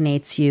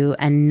impregnates you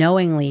and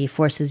knowingly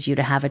forces you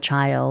to have a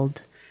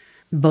child,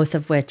 both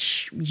of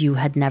which you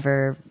had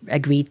never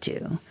agreed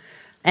to.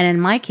 And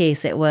in my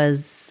case, it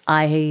was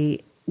I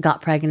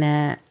got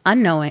pregnant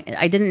unknowing.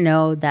 I didn't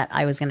know that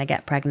I was going to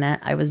get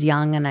pregnant. I was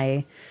young and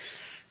I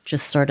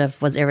just sort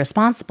of was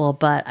irresponsible.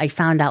 But I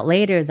found out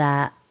later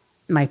that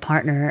my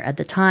partner at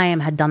the time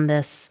had done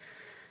this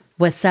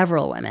with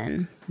several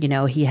women. You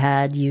know, he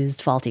had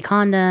used faulty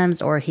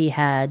condoms, or he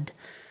had,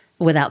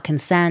 without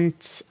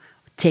consent,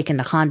 taken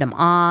the condom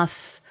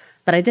off.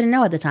 But I didn't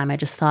know at the time. I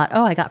just thought,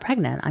 oh, I got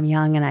pregnant. I'm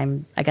young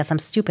and I guess I'm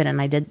stupid and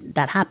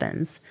that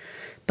happens.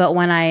 But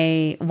while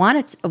I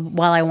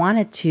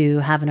wanted to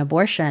have an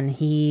abortion,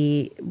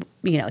 he,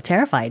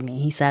 terrified me.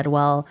 He said,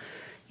 well,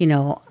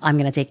 I'm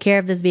going to take care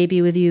of this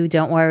baby with you.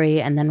 Don't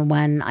worry. And then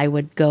when I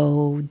would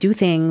go do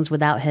things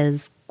without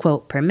his,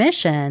 quote,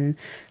 permission,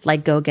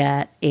 like go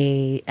get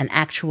an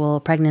actual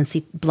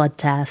pregnancy blood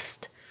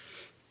test,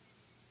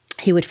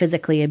 he would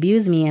physically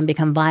abuse me and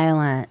become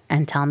violent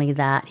and tell me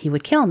that he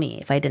would kill me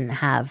if I didn't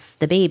have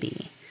the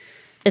baby.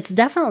 It's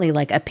definitely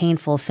like a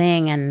painful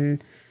thing.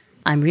 And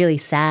I'm really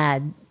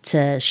sad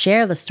to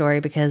share the story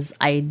because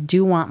I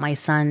do want my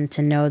son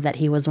to know that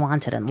he was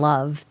wanted and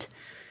loved.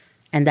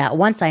 And that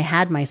once I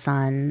had my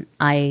son,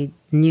 I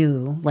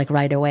knew like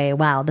right away,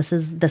 wow, this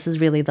is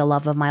really the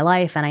love of my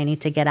life. And I need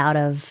to get out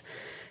of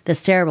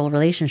this terrible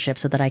relationship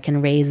so that I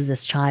can raise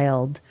this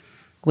child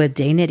with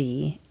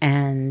dignity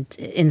and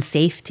in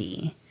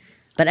safety.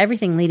 But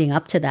everything leading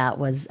up to that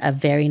was a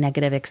very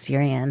negative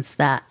experience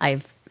that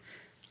I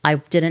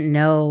didn't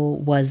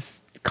know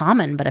was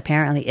common, but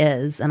apparently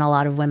is. And a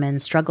lot of women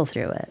struggle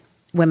through it.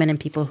 Women and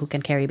people who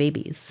can carry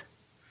babies.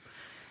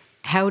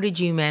 How did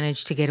you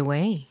manage to get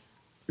away?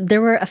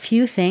 There were a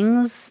few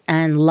things,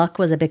 and luck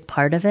was a big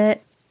part of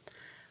it.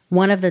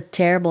 One of the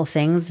terrible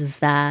things is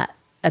that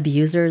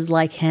abusers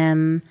like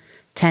him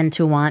tend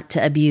to want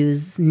to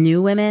abuse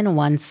new women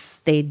once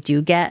they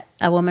do get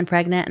a woman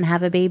pregnant and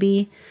have a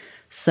baby.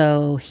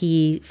 So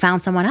he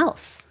found someone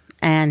else,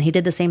 and he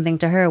did the same thing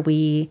to her.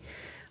 We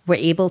were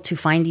able to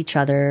find each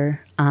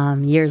other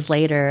years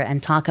later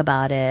and talk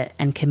about it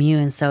and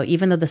commune. So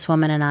even though this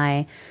woman and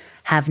I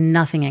have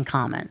nothing in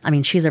common, I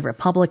mean, she's a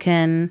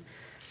Republican.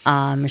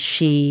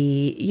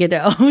 She,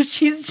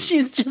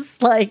 she's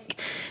just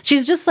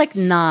like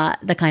not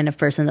the kind of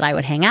person that I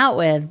would hang out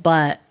with,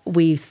 but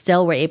we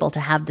still were able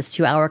to have this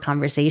 2-hour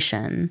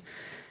conversation,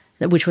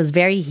 which was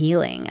very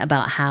healing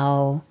about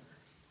how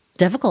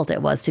difficult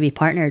it was to be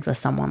partnered with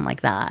someone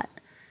like that.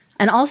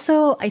 And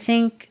also, I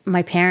think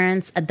my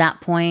parents at that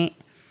point,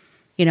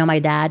 my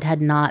dad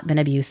had not been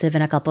abusive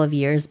in a couple of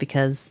years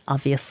because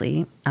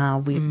obviously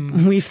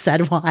we've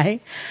said why.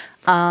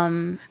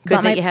 Good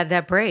that you had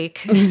that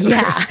break.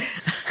 Yeah.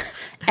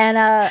 And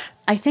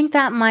I think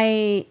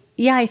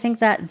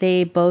that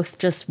they both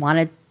just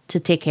wanted to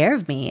take care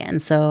of me. And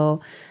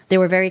so they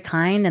were very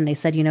kind and they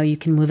said, you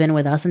can move in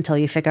with us until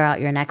you figure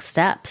out your next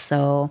step.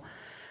 So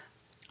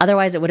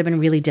otherwise it would have been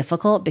really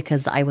difficult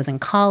because I was in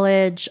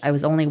college. I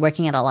was only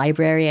working at a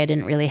library. I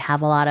didn't really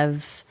have a lot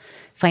of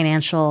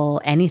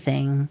financial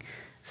anything.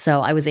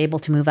 So I was able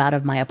to move out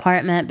of my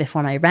apartment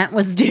before my rent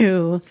was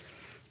due.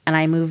 And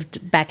I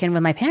moved back in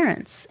with my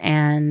parents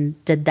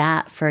and did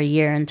that for a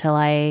year until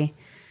I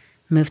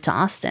moved to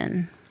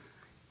Austin.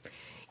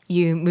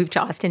 You moved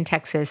to Austin,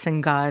 Texas,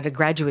 and got a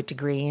graduate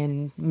degree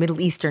in Middle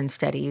Eastern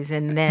Studies.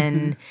 And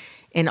then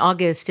in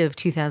August of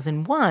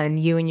 2001,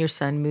 you and your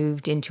son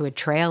moved into a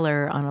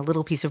trailer on a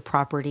little piece of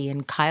property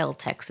in Kyle,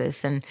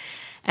 Texas. And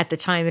at the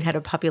time, it had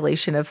a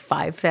population of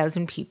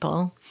 5,000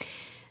 people.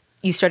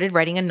 You started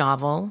writing a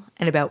novel,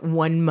 and about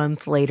 1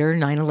 month later,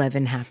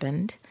 9/11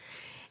 happened.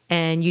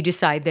 And you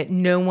decide that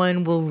no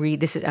one will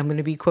read, I'm going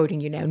to be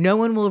quoting you now, no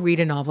one will read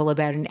a novel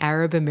about an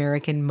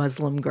Arab-American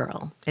Muslim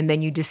girl. And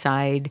then you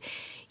decide,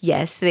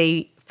 yes,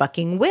 they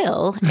fucking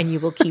will, and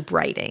you will keep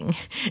writing.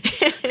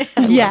 I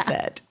love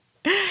that.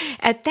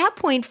 At that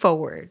point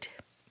forward,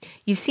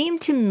 you seem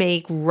to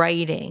make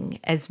writing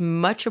as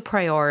much a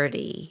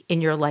priority in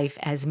your life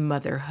as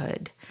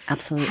motherhood.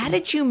 Absolutely. How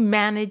did you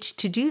manage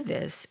to do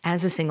this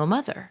as a single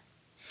mother?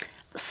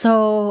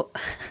 So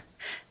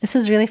this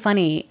is really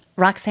funny.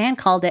 Roxanne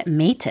called it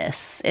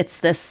Metis. It's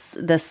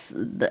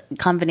the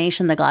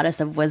combination, the goddess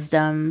of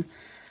wisdom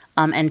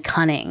and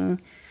cunning.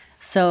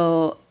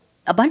 So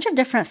a bunch of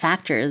different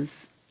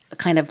factors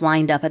kind of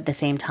lined up at the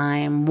same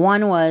time.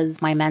 One was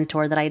my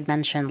mentor that I had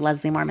mentioned,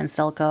 Leslie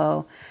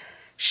Mormon-Silko.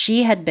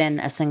 She had been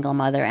a single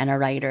mother and a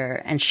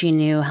writer, and she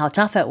knew how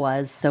tough it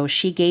was. So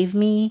she gave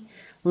me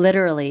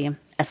literally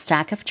a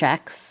stack of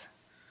checks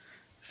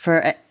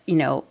for,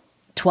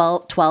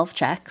 12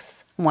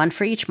 checks, one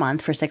for each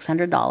month for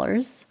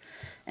 $600,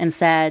 and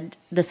said,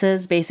 this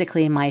is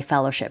basically my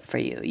fellowship for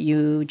you.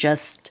 You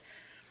just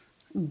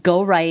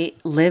go write,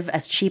 live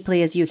as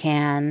cheaply as you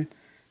can.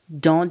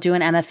 Don't do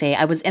an MFA.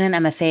 I was in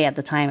an MFA at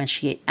the time, and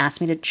she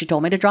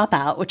told me to drop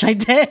out, which I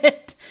did.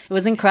 It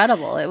was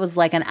incredible. It was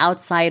like an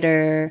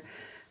outsider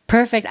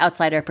perfect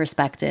outsider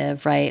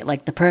perspective, right?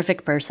 Like the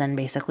perfect person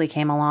basically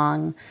came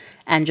along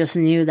and just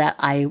knew that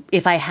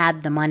if I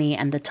had the money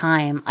and the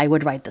time, I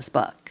would write this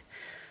book.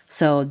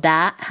 So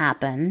that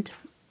happened.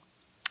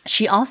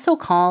 She also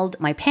called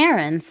my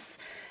parents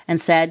and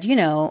said,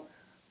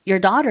 your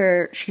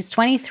daughter, she's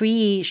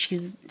 23,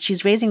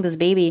 she's raising this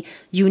baby.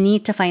 You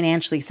need to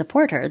financially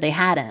support her. They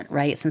hadn't,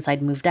 right, since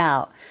I'd moved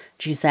out.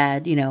 She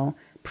said,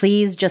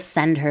 please just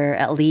send her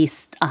at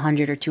least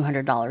 $100 or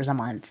 $200 a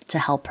month to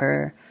help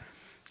her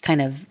kind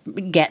of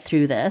get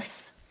through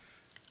this.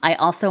 I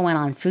also went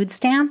on food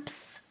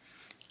stamps.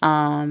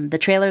 The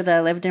trailer that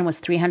I lived in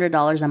was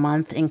 $300 a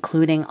month,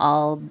 including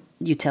all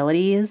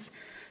utilities.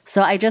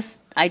 So I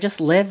just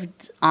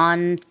lived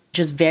on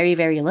just very,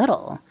 very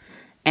little.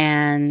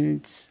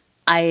 And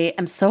I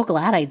am so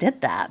glad I did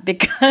that,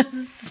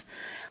 because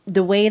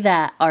the way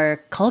that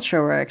our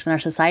culture works and our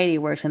society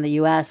works in the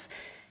US,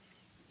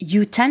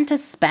 you tend to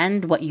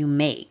spend what you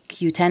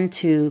make. You tend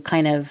to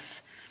kind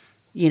of,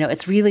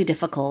 it's really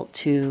difficult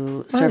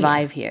to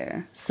survive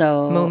here.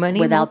 So more money,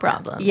 without more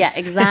problems. Yeah,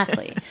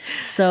 exactly.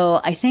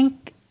 So I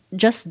think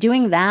just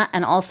doing that,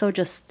 and also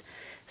just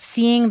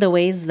seeing the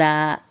ways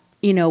that,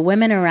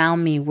 women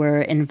around me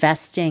were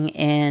investing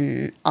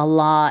in a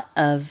lot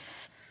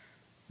of,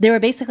 they were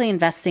basically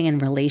investing in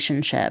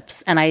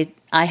relationships. And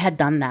I had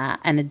done that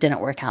and it didn't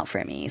work out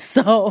for me.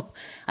 So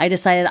I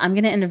decided I'm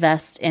going to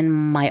invest in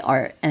my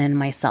art and in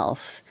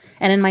myself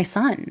and in my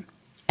son.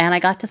 And I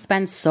got to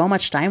spend so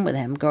much time with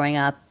him growing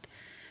up,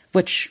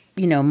 which,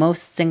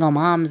 most single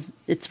moms,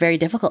 it's very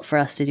difficult for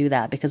us to do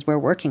that because we're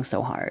working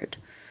so hard.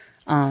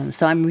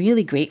 So I'm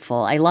really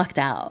grateful. I lucked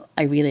out.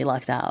 I really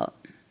lucked out.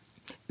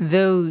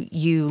 Though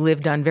you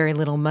lived on very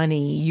little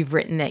money, you've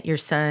written that your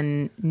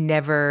son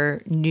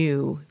never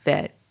knew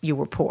that you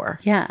were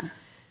poor. Yeah.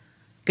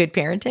 Good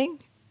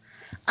parenting?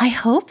 I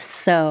hope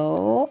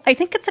so. I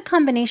think it's a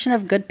combination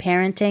of good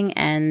parenting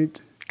and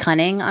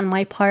cunning on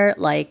my part.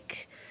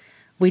 Like,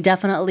 we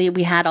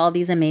had all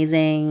these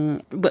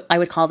amazing, I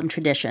would call them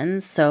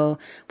traditions. So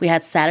we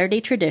had Saturday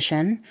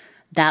tradition.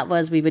 That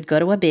was, we would go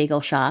to a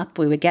bagel shop.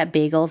 We would get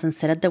bagels and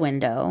sit at the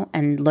window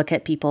and look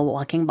at people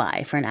walking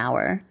by for an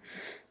hour.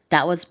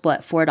 That was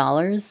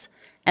 $4.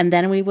 And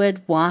then we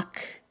would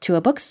walk to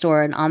a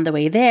bookstore, and on the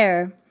way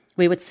there,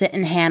 we would sit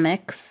in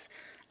hammocks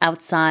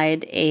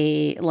outside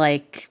a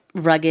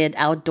rugged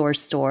outdoor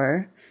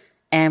store,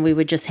 and we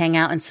would just hang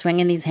out and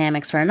swing in these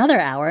hammocks for another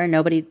hour.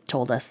 Nobody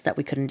told us that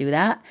we couldn't do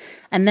that.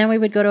 And then we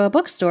would go to a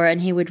bookstore, and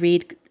he would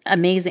read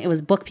amazing, it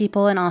was Book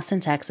People in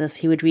Austin, Texas.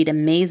 He would read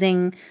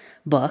amazing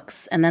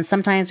books. And then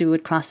sometimes we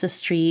would cross the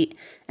street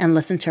and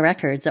listen to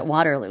records at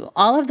Waterloo.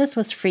 All of this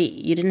was free.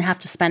 You didn't have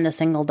to spend a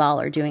single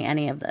dollar doing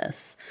any of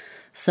this.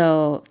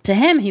 So to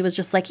him, he was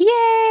just like,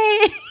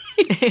 yay,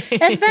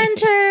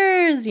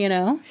 adventures,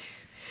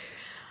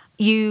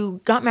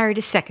 You got married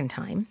a second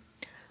time,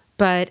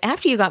 but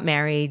after you got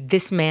married,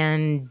 this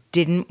man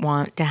didn't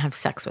want to have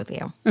sex with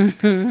you.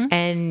 Mm-hmm.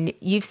 And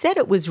you've said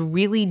it was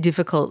really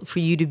difficult for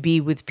you to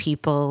be with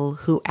people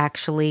who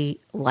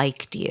actually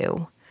liked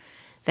you.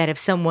 That if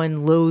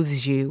someone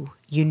loathes you,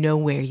 you know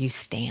where you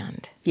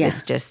stand. Yeah.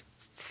 This just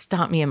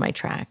stopped me in my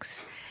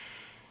tracks.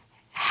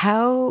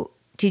 How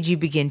did you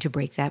begin to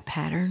break that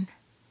pattern?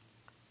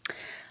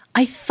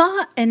 I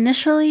thought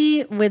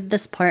initially with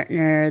this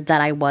partner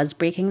that I was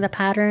breaking the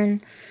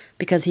pattern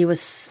because he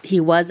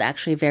was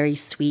actually very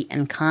sweet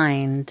and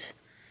kind,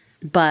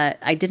 but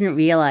I didn't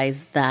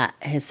realize that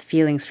his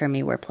feelings for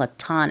me were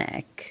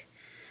platonic,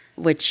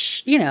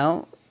 which,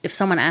 if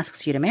someone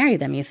asks you to marry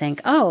them, you think,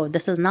 oh,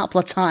 this is not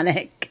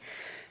platonic.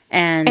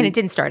 And it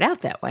didn't start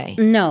out that way.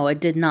 No, it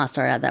did not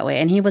start out that way.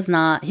 And he was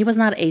not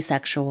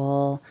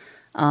asexual.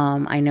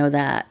 I know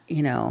that,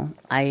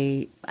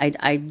 I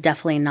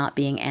definitely not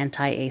being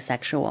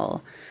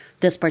anti-asexual.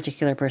 This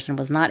particular person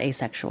was not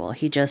asexual.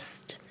 He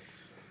just,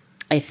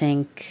 I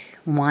think,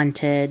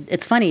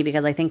 it's funny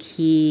because I think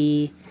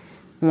he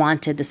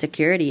wanted the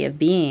security of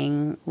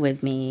being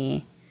with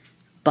me,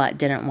 but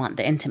didn't want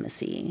the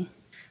intimacy.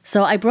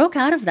 So I broke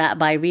out of that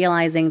by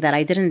realizing that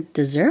I didn't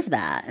deserve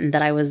that and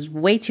that I was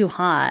way too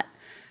hot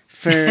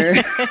for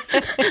to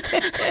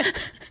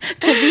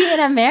be in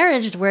a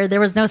marriage where there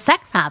was no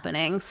sex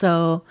happening.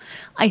 So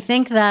I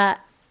think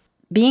that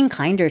being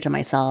kinder to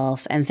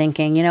myself and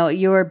thinking,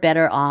 you're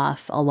better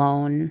off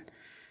alone.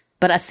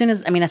 But as soon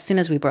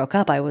as we broke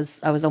up, I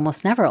was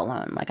almost never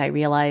alone. Like I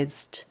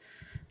realized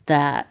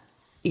that,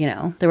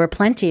 there were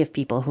plenty of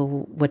people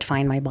who would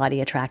find my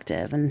body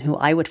attractive and who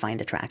I would find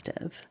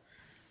attractive.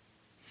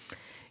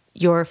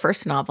 Your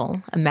first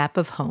novel, A Map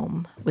of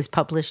Home, was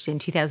published in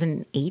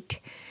 2008.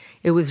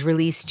 It was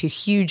released to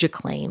huge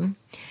acclaim.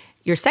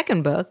 Your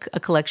second book, a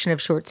collection of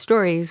short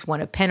stories,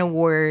 won a PEN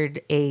Award,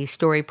 a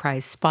Story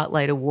Prize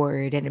Spotlight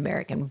Award, an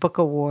American Book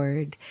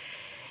Award.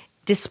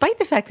 Despite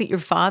the fact that your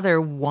father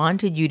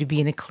wanted you to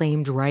be an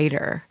acclaimed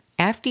writer,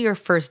 after your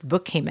first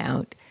book came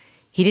out,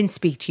 he didn't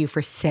speak to you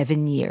for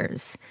 7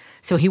 years.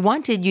 So he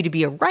wanted you to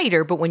be a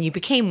writer, but when you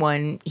became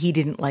one, he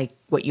didn't like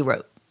what you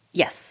wrote.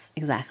 Yes,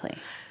 exactly.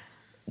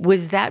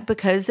 Was that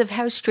because of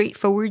how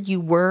straightforward you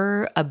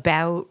were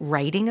about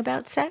writing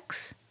about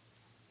sex?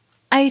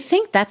 I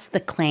think that's the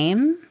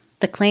claim.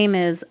 The claim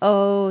is,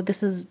 oh,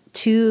 this is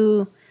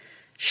too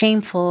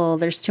shameful.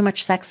 There's too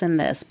much sex in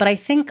this. But I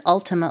think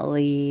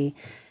ultimately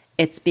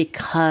it's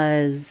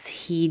because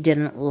he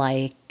didn't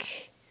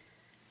like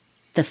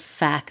the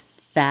fact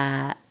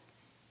that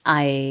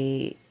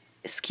I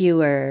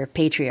skewer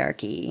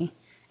patriarchy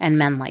and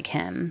men like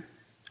him,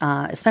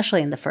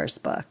 especially in the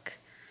first book.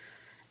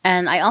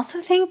 And I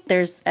also think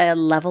there's a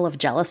level of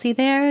jealousy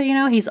there. You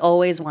know, he's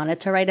always wanted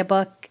to write a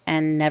book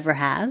and never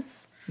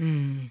has. I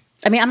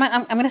mean,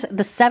 I'm going to say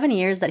the 7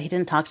 years that he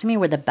didn't talk to me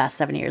were the best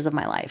 7 years of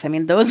my life. I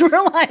mean, those were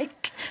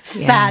like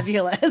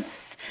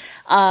fabulous.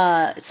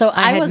 So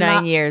I had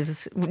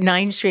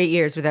 9 straight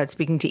years without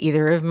speaking to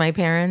either of my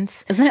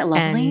parents. Isn't it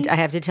lovely? And I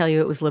have to tell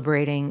you, it was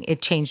liberating.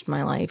 It changed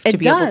my life to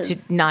be able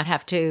to not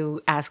have to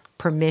ask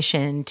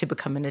permission to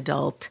become an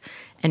adult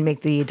and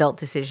make the adult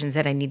decisions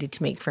that I needed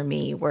to make for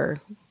me were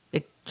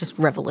just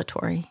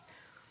revelatory.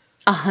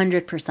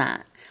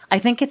 100%. I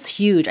think it's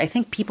huge. I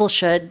think people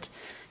should,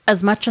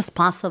 as much as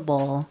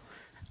possible,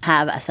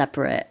 have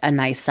a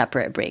nice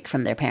separate break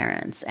from their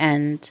parents.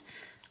 And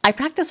I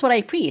practice what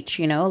I preach,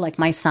 you know, like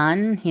my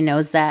son, he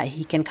knows that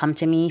he can come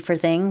to me for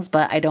things,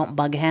 but I don't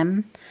bug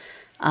him.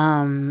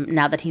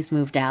 Now that he's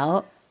moved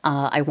out,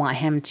 I want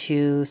him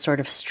to sort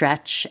of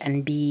stretch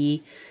and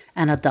be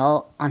an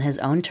adult on his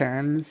own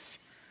terms.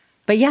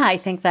 But yeah, I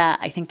think that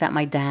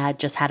my dad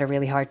just had a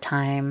really hard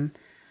time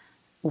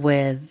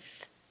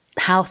with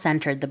how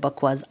centered the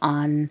book was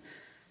on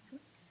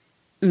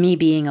me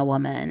being a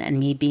woman and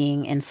me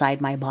being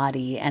inside my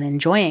body and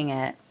enjoying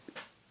it.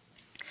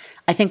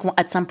 I think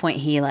at some point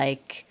he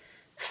like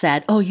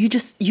said, "Oh, you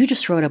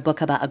just wrote a book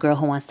about a girl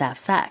who wants to have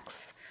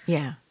sex."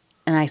 Yeah.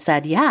 And I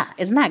said, "Yeah,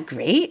 isn't that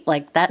great?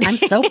 Like that, I'm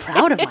so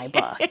proud of my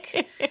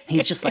book."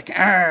 He's just like,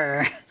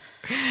 "Arr."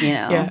 You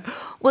know. Yeah.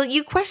 Well,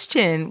 you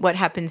question what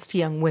happens to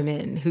young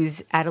women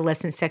whose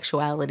adolescent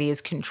sexuality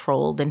is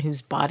controlled and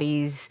whose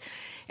bodies,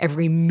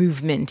 every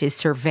movement is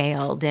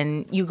surveilled.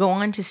 And you go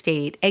on to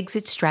state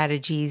exit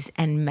strategies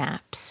and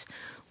maps.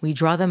 We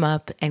draw them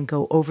up and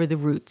go over the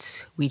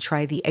routes. We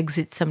try the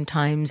exit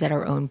sometimes at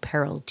our own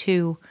peril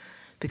too,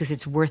 because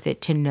it's worth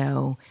it to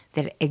know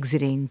that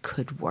exiting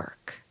could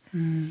work.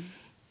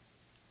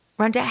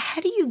 Randa,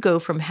 how do you go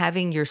from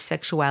having your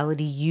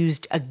sexuality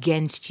used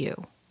against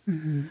you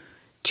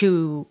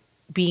to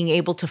being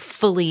able to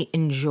fully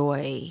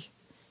enjoy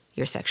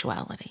your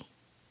sexuality?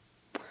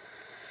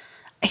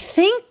 I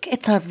think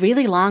it's a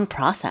really long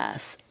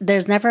process.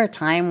 There's never a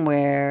time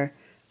where,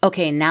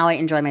 okay, now I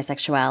enjoy my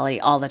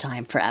sexuality all the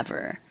time,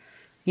 forever.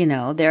 You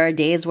know, there are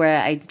days where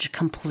I'm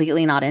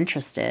completely not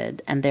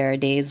interested, and there are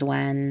days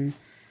when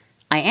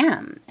I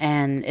am.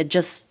 And it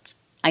just,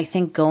 I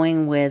think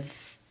going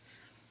with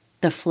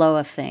the flow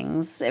of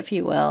things, if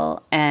you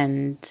will,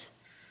 and,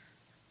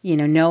 you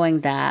know,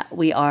 knowing that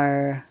we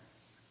are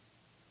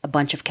a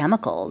bunch of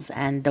chemicals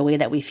and the way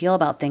that we feel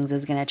about things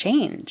is going to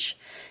change,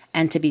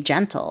 and to be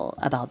gentle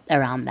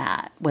around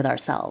that with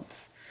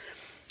ourselves.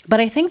 But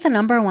I think the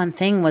number one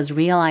thing was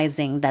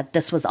realizing that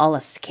this was all a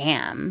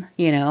scam.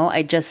 You know,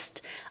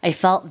 I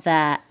felt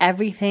that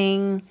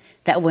everything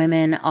that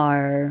women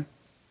are,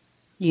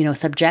 you know,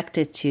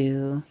 subjected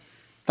to,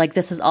 like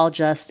this is all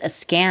just a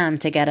scam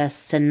to get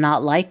us to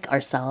not like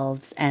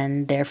ourselves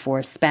and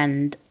therefore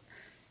spend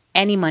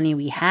any money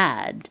we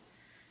had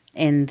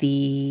in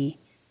the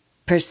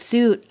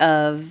pursuit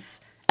of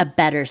a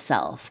better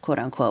self, quote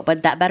unquote.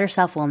 But that better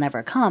self will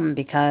never come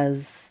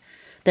because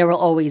there will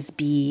always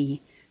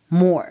be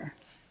more,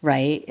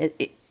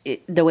 right?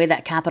 The way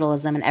that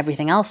capitalism and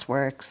everything else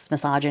works,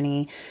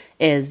 misogyny,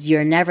 is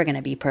you're never going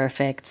to be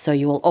perfect. So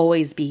you will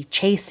always be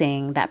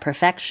chasing that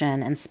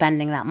perfection and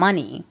spending that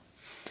money.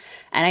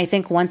 And I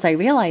think once I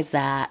realized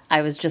that,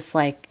 I was just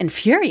like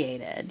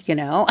infuriated, you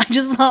know? I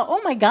just thought,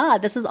 oh my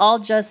God, this is all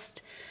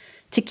just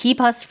to keep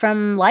us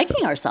from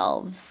liking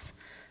ourselves.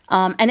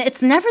 And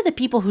it's never the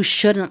people who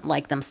shouldn't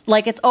like them.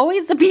 Like, it's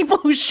always the people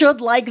who should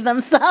like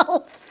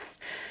themselves.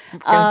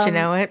 Don't you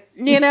know it?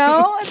 You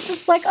know, it's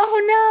just like,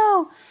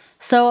 oh no.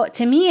 So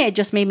to me, it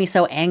just made me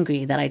so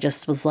angry that I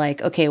just was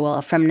like, okay,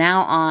 well, from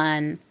now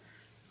on,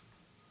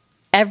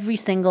 every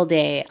single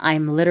day,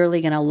 I'm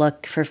literally going to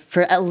look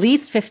for at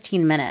least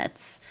 15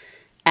 minutes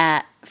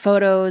at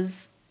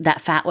photos that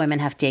fat women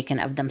have taken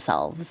of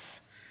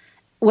themselves.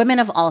 Women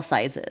of all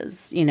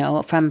sizes, you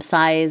know, from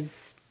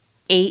size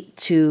 8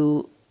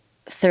 to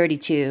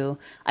 32.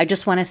 I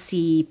just want to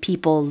see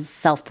people's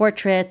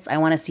self-portraits. I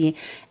want to see,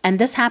 and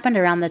this happened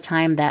around the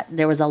time that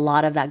there was a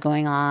lot of that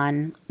going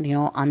on, you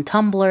know, on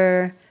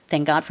Tumblr.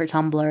 Thank God for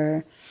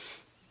Tumblr.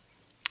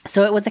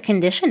 So it was a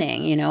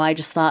conditioning, you know. I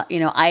just thought, you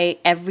know,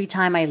 every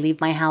time I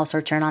leave my house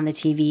or turn on the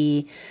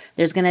TV,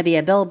 there's going to be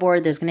a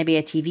billboard, there's going to be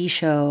a TV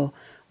show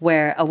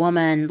where a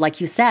woman,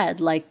 like you said,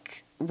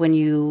 like when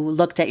you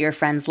looked at your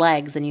friend's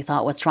legs and you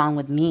thought, what's wrong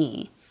with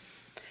me?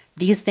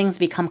 These things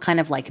become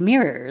kind of like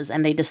mirrors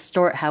and they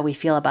distort how we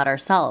feel about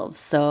ourselves.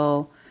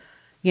 So,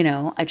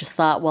 I just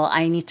thought, well,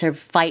 I need to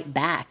fight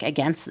back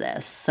against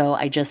this. So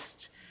I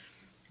just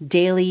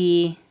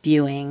daily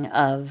viewing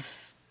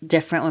of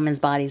different women's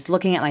bodies,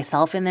 looking at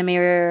myself in the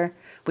mirror,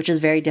 which is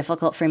very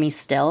difficult for me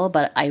still,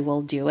 but I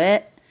will do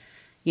it,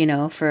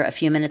 for a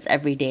few minutes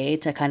every day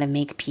to kind of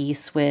make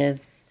peace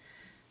with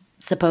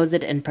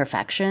supposed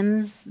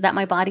imperfections that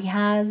my body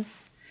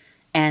has,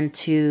 and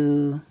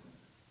to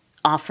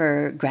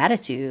offer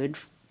gratitude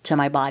to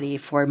my body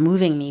for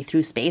moving me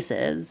through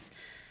spaces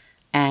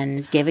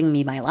and giving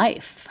me my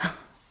life.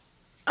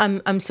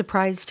 I'm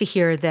surprised to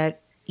hear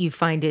that you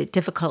find it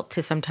difficult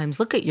to sometimes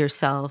look at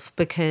yourself,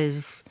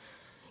 because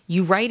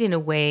you write in a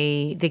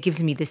way that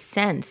gives me the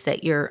sense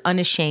that you're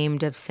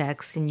unashamed of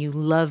sex and you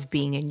love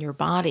being in your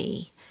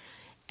body.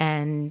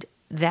 And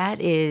that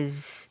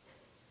is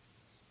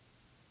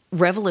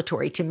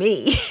revelatory to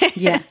me.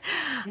 Yeah.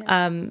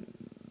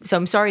 So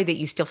I'm sorry that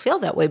you still feel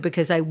that way,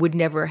 because I would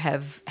never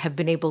have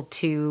been able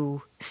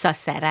to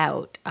suss that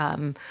out.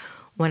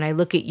 When I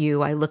look at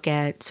you, I look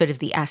at sort of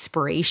the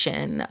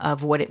aspiration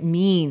of what it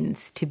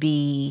means to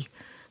be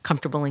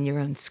comfortable in your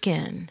own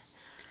skin.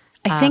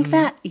 I think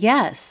that,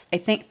 yes,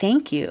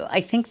 thank you. I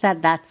think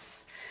that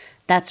that's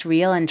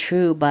real and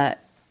true,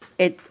 but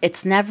it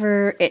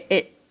never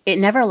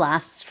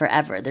lasts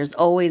forever. There's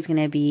always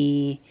going to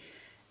be,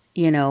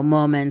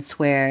 moments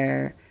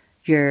where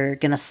you're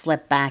going to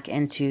slip back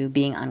into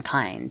being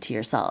unkind to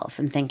yourself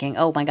and thinking,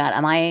 oh my God,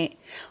 am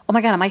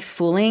I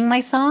fooling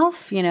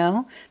myself?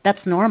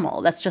 That's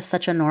normal. That's just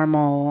such a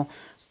normal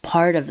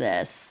part of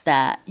this,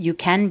 that you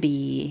can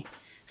be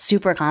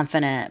super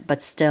confident,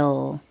 but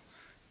still,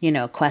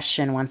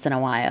 question once in a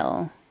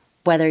while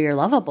whether you're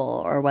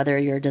lovable or whether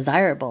you're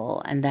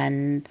desirable, and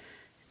then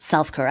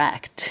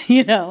self-correct,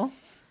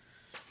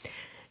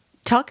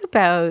 Talk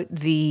about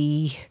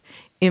the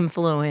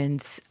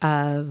influence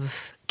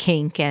of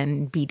kink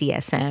and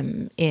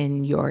BDSM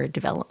in your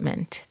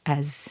development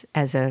as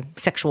a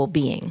sexual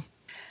being.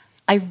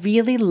 I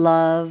really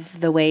love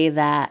the way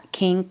that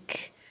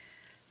kink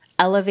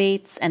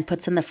elevates and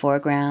puts in the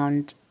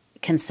foreground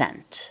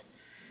consent,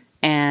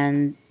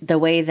 and the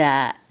way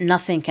that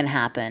nothing can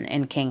happen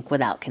in kink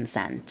without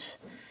consent,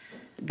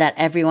 that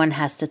everyone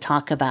has to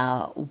talk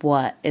about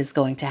what is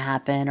going to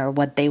happen or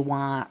what they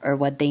want or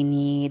what they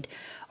need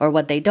or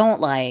what they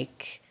don't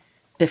like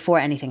before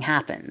anything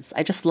happens.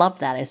 I just love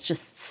that. It's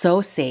just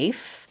so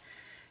safe.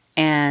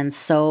 And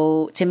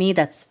so to me,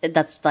 that's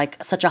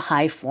like such a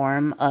high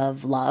form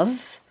of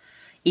love,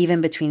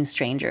 even between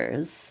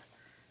strangers.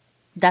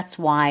 That's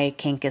why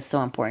kink is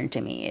so important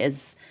to me,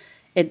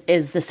 it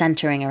is the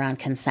centering around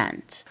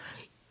consent.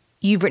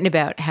 You've written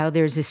about how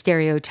there's a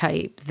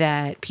stereotype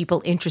that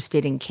people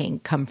interested in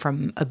kink come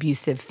from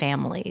abusive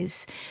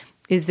families.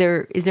 Is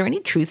there any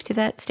truth to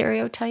that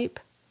stereotype?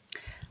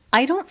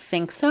 I don't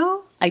think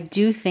so. I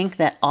do think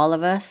that all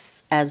of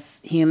us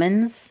as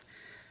humans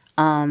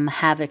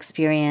have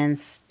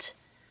experienced,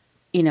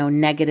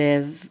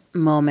 negative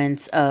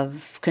moments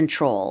of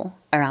control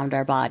around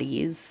our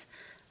bodies,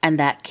 and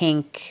that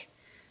kink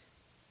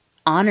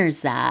honors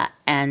that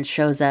and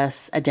shows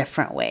us a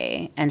different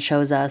way and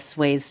shows us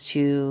ways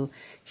to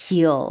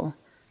heal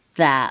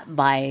that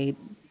by,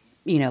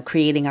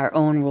 creating our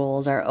own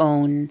rules, our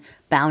own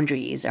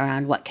boundaries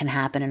around what can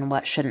happen and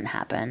what shouldn't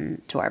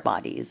happen to our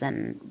bodies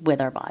and with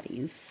our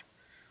bodies.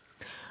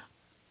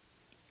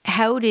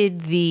 How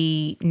did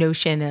the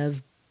notion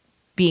of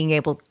being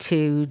able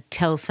to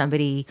tell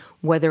somebody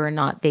whether or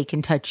not they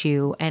can touch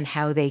you and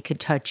how they could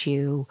touch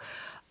you,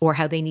 or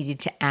how they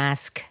needed to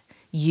ask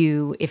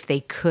you if they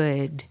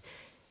could,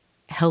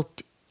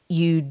 helped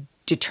you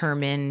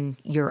determine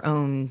your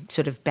own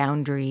sort of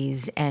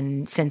boundaries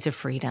and sense of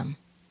freedom?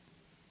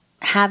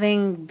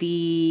 Having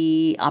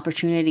the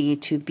opportunity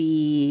to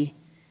be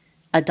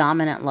a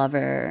dominant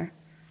lover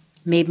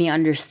made me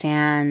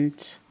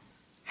understand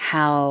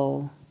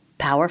how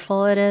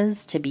powerful it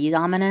is to be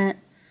dominant,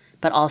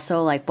 but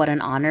also like what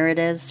an honor it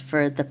is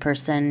for the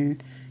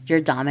person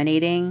you're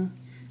dominating,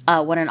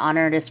 what an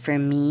honor it is for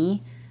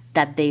me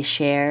that they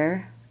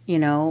share,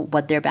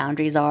 what their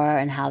boundaries are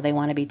and how they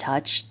want to be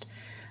touched.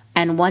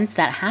 And once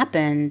that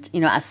happened,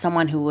 as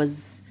someone who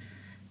was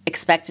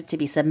expected to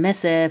be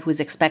submissive, who's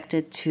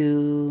expected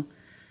to,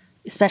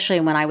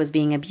 especially when I was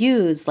being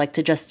abused, like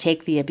to just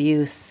take the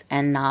abuse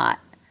and not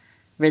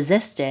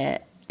resist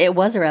it, it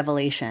was a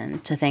revelation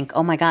to think,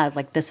 oh my God,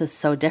 like this is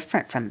so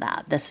different from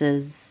that. This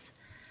is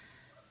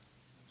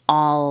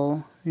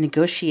all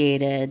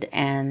negotiated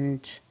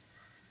and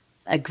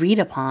agreed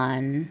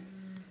upon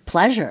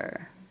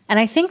pleasure. And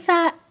I think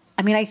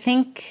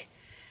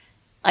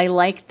I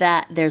like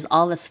that there's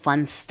all this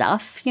fun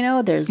stuff,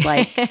 there's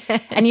like,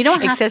 and you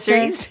don't have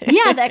accessories.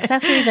 Yeah, the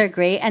accessories are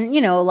great. And,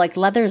 like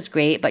leather is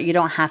great, but you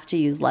don't have to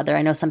use leather.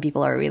 I know some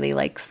people are really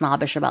like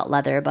snobbish about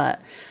leather,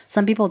 but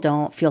some people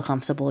don't feel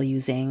comfortable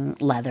using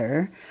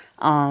leather.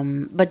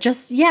 But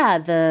just,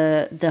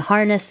 the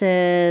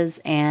harnesses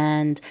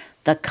and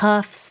the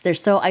cuffs,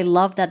 I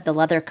love that the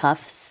leather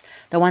cuffs,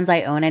 the ones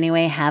I own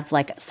anyway, have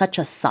like such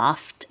a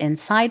soft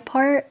inside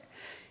part.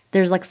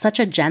 There's like such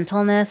a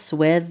gentleness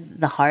with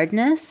the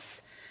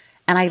hardness.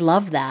 And I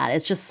love that.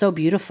 It's just so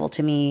beautiful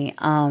to me.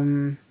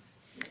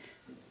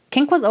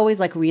 Kink was always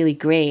like really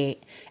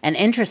great and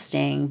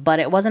interesting, but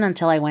it wasn't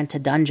until I went to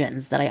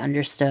dungeons that I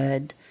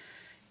understood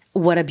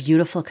what a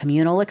beautiful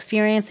communal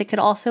experience it could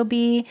also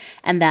be,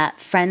 and that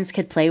friends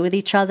could play with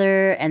each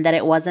other, and that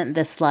it wasn't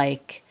this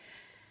like,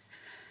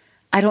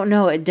 I don't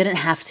know, it didn't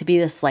have to be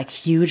this like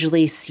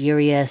hugely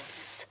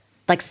serious,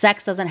 like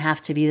sex doesn't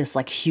have to be this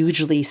like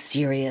hugely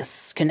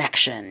serious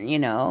connection, you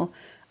know,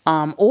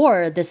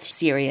 or this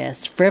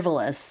serious,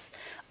 frivolous,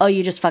 oh,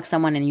 you just fuck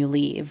someone and you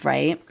leave,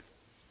 right?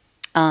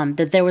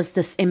 That there was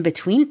this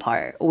in-between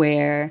part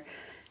where,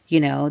 you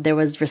know, there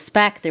was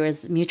respect, there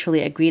was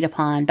mutually agreed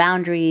upon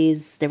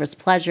boundaries, there was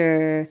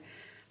pleasure,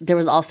 there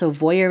was also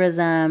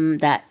voyeurism,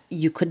 that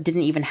you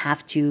didn't even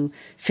have to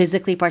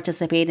physically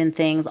participate in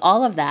things.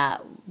 All of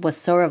that was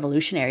so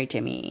revolutionary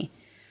to me,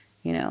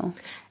 you know.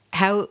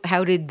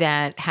 How did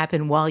that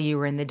happen while you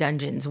were in the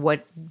dungeons?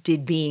 What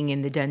did being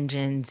in the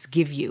dungeons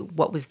give you?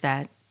 What was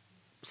that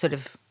sort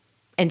of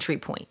entry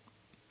point?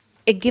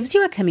 It gives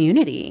you a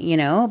community, you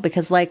know,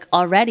 because like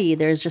already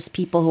there's just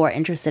people who are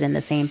interested in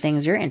the same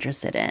things you're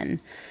interested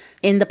in.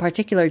 In the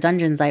particular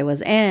dungeons I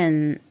was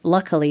in,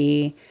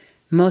 luckily,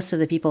 most of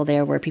the people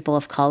there were people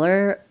of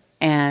color,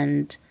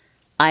 and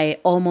I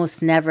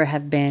almost never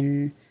have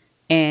been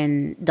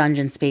in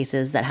dungeon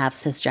spaces that have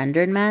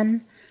cisgendered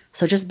men.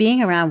 So just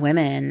being around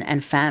women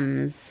and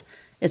femmes,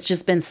 it's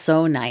just been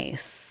so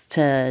nice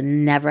to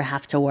never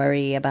have to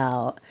worry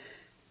about,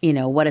 you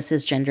know, what a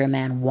cisgender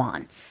man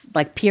wants,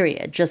 like,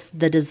 period. Just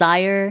the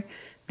desire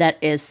that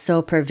is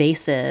so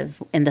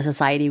pervasive in the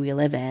society we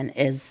live in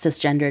is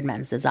cisgendered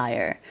men's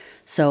desire.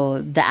 So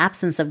in the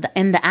absence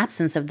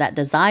of that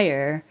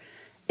desire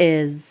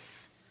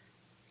is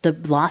the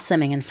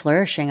blossoming and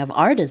flourishing of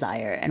our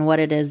desire and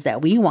what it is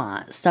that we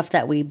want, stuff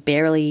that we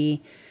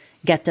barely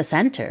get to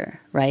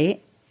center,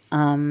 right?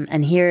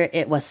 And here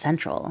it was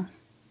central.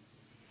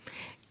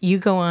 You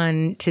go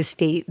on to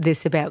state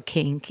this about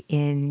kink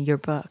in your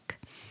book.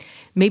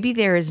 Maybe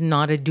there is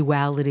not a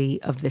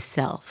duality of the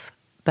self,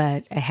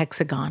 but a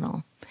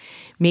hexagonal.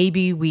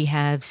 Maybe we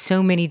have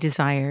so many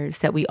desires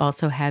that we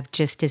also have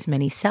just as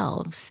many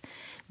selves.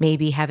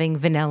 Maybe having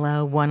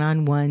vanilla,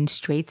 one-on-one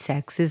straight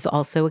sex is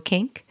also a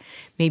kink.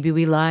 Maybe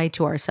we lie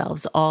to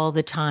ourselves all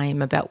the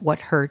time about what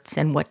hurts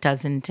and what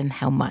doesn't and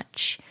how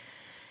much.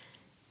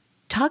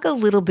 Talk a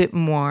little bit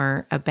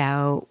more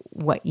about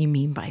what you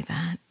mean by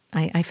that.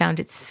 I found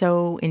it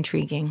so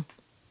intriguing.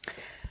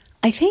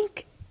 I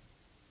think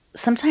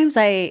sometimes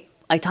I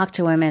talk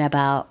to women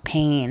about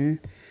pain,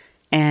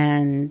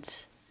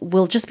 and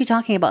we'll just be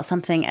talking about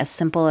something as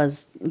simple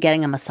as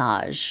getting a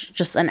massage,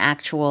 just an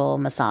actual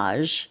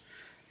massage,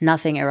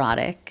 nothing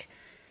erotic.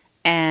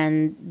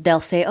 And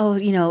they'll say, oh,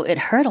 you know, it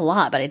hurt a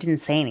lot, but I didn't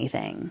say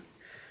anything.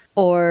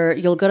 Or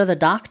you'll go to the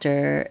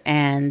doctor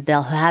and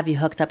they'll have you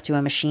hooked up to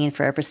a machine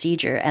for a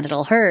procedure and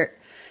it'll hurt,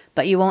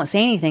 but you won't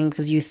say anything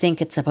because you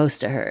think it's supposed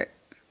to hurt.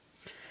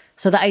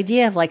 So the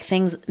idea of like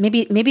things,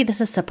 maybe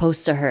this is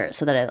supposed to hurt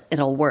so that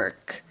it'll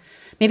work.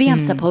 Maybe I'm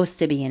supposed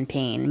to be in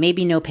pain.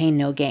 Maybe no pain,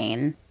 no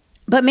gain.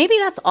 But maybe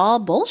that's all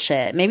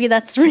bullshit. Maybe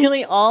that's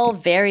really all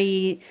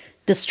very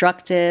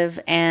destructive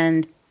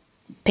and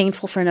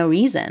painful for no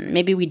reason.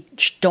 Maybe we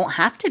don't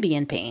have to be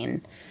in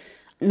pain.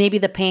 Maybe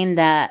the pain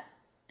that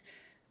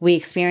we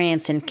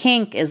experience in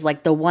kink is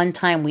like the one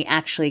time we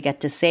actually get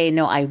to say,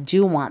 no, I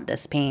do want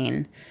this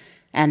pain,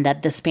 and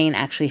that this pain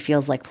actually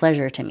feels like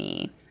pleasure to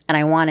me. And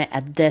I want it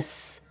at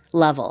this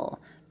level.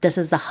 This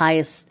is the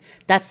highest,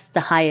 that's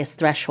the highest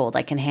threshold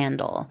I can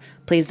handle.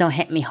 Please don't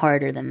hit me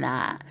harder than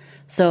that.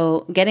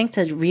 So getting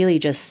to really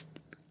just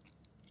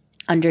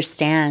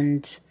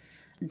understand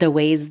the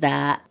ways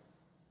that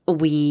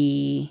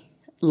we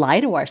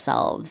lie to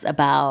ourselves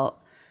about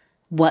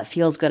what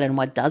feels good and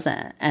what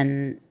doesn't.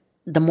 And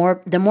the more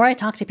I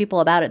talk to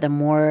people about it, the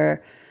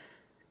more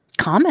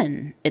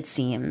common it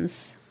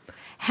seems.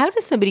 How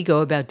does somebody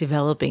go about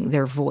developing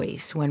their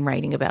voice when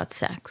writing about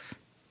sex?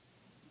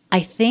 I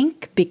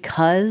think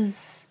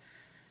because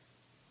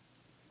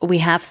we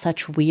have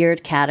such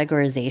weird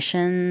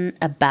categorization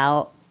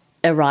about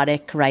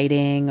erotic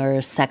writing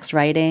or sex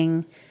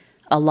writing,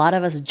 a lot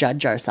of us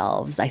judge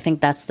ourselves. I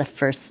think that's the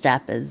first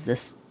step, is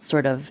this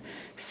sort of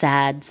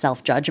sad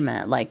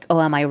self-judgment, like,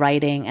 oh, am I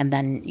writing? And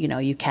then, you know,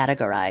 you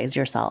categorize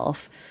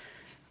yourself.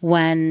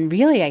 When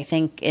really, I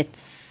think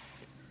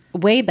it's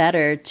way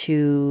better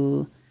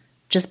to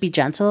just be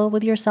gentle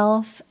with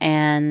yourself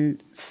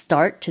and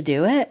start to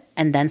do it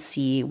and then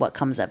see what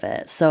comes of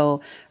it. So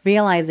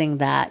realizing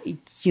that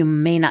you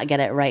may not get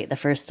it right the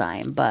first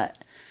time, but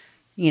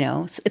you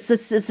know, it's the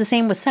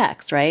same with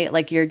sex, right?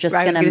 Like you're just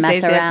going to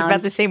mess around. It's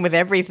about the same with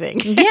everything.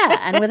 Yeah,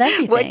 and with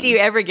everything. What do you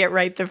ever get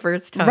right the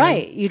first time?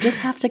 Right. You just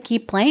have to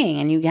keep playing,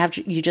 and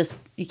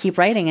you keep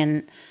writing.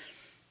 And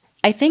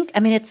I think, I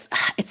mean, it's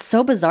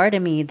so bizarre to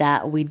me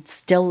that we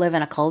still live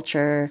in a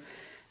culture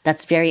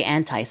that's very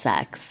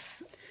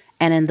anti-sex.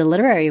 And in the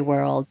literary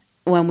world,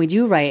 when we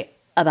do write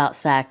about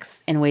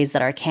sex in ways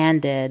that are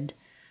candid,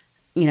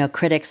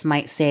 critics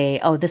might say,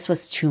 oh, this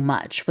was too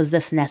much. Was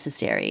this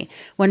necessary?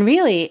 When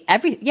really,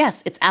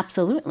 yes, it's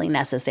absolutely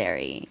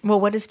necessary. Well,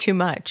 what is too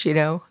much,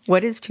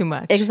 What is too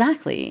much?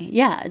 Exactly.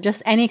 Yeah.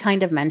 Just any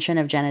kind of mention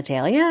of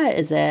genitalia.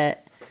 Is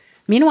it?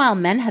 Meanwhile,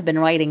 men have been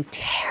writing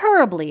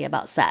terribly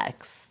about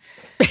sex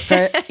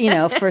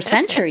for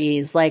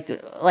centuries. Like,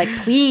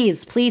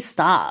 please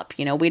stop.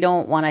 We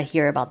don't want to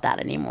hear about that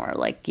anymore.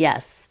 Like,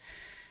 yes,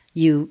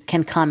 you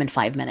can come in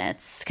 5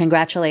 minutes.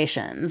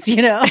 Congratulations,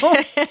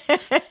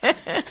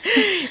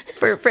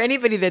 For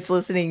anybody that's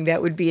listening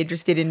that would be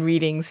interested in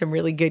reading some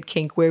really good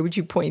kink, where would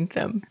you point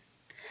them?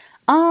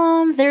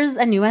 There's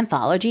a new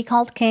anthology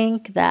called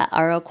Kink that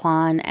Aro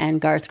Kwan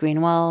and Garth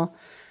Greenwell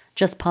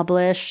just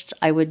published.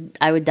 I would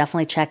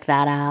definitely check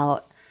that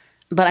out.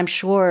 But I'm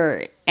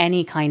sure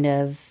any kind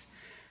of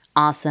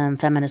awesome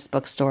feminist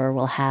bookstore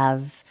will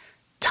have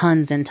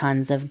tons and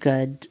tons of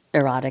good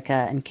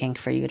erotica and kink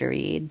for you to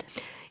read.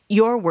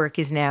 Your work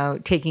is now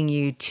taking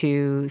you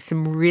to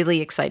some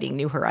really exciting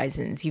new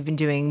horizons. You've been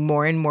doing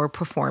more and more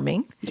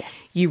performing.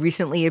 Yes. You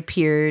recently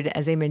appeared,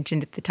 as I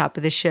mentioned at the top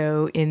of the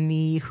show, in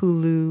the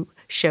Hulu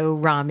show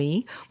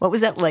Rami. What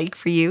was that like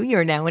for you?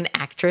 You're now an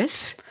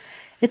actress.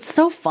 It's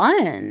so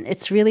fun.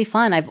 It's really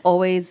fun. I've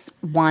always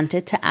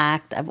wanted to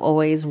act. I've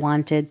always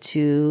wanted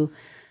to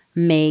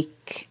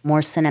make more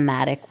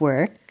cinematic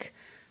work.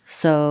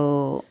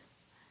 So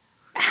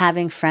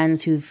having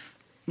friends who've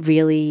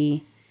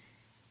really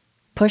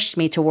pushed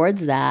me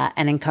towards that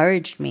and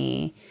encouraged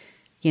me.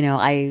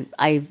 I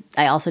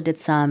also did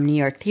some New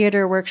York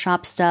theater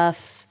workshop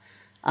stuff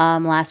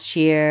last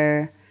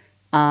year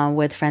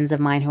with friends of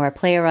mine who are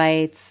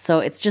playwrights. So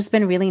it's just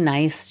been really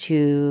nice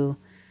to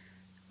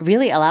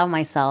really allow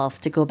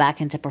myself to go back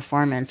into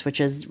performance,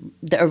 which is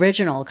the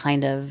original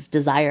kind of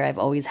desire I've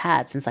always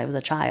had since I was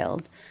a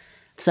child.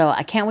 So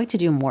I can't wait to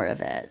do more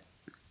of it.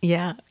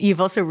 Yeah. You've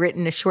also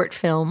written a short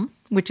film,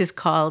 which is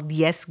called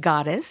Yes,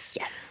 Goddess.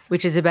 Yes.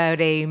 Which is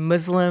about a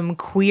Muslim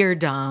queer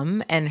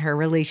dom and her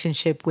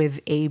relationship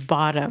with a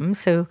bottom.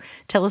 So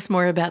tell us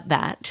more about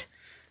that.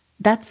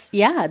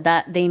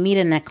 That they meet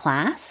in a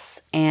class.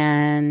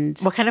 And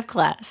what kind of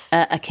class?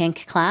 A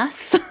kink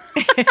class.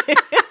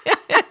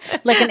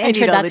 Like an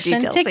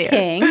introduction to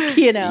kink,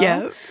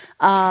 Yeah.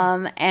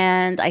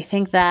 And I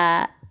think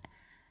that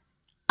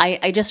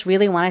I just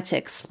really wanted to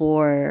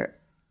explore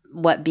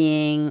what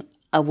being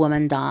a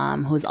woman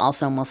dom who's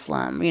also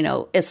Muslim.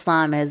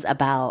 Islam is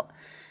about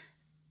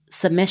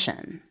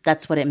submission.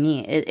 That's what it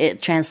means.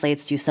 It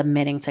translates to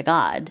submitting to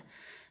God.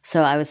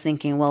 So I was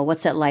thinking, well,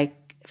 what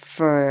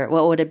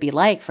would it be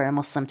like for a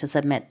Muslim to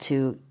submit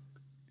to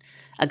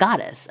a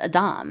goddess, a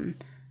dom?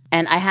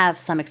 And I have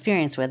some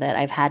experience with it.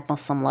 I've had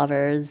Muslim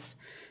lovers.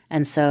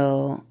 And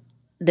so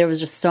there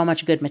was just so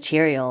much good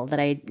material that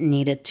I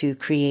needed to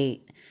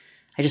create.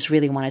 I just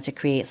really wanted to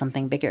create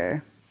something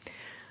bigger.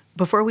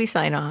 Before we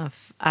sign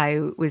off,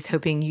 I was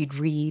hoping you'd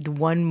read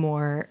one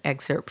more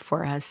excerpt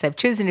for us. I've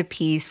chosen a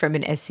piece from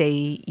an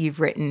essay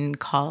you've written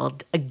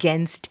called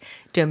Against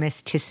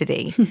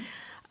Domesticity,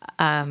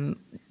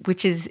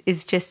 which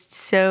is just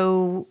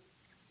so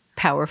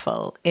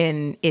powerful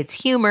in its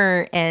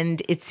humor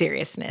and its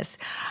seriousness.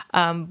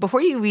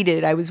 Before you read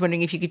it, I was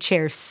wondering if you could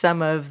share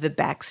some of the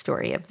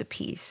backstory of the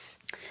piece.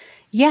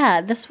 Yeah,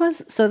 this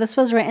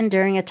was written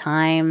during a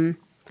time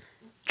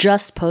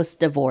just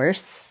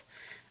post-divorce.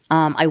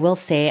 I will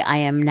say I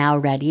am now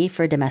ready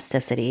for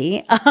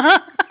domesticity.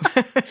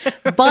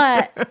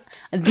 But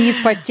these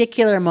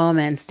particular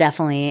moments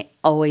definitely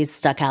always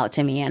stuck out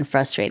to me and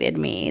frustrated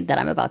me that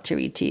I'm about to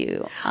read to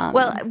you.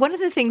 Well, one of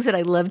the things that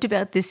I loved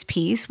about this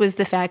piece was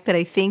the fact that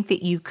I think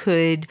that you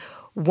could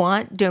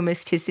want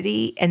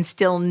domesticity and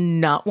still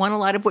not want a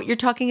lot of what you're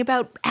talking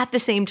about at the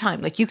same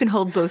time. Like you can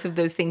hold both of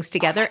those things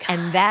together.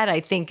 And that, I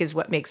think, is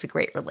what makes a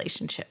great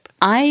relationship.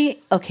 I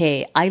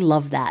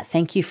love that.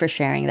 Thank you for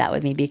sharing that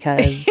with me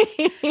because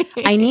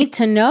I need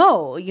to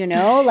know, yes.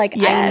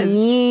 I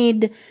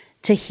need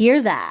to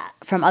hear that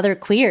from other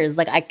queers.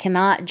 Like I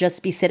cannot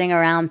just be sitting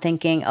around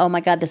thinking, oh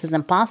my God, this is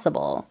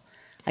impossible.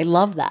 I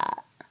love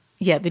that.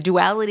 Yeah, the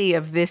duality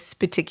of this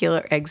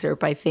particular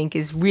excerpt, I think,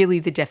 is really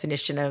the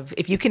definition of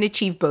if you can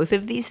achieve both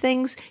of these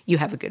things, you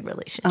have a good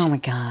relationship. Oh, my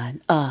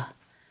God.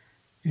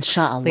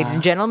 Inshallah. Ladies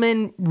and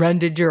gentlemen,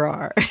 Randa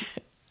Jarrar.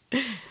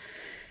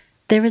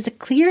 There was a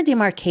clear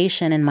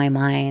demarcation in my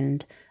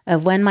mind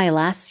of when my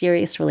last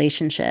serious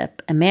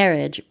relationship, a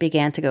marriage,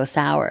 began to go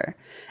sour.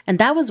 And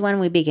that was when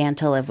we began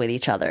to live with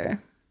each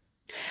other.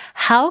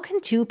 How can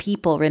two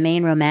people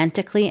remain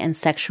romantically and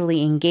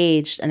sexually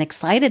engaged and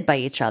excited by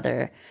each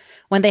other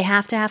when they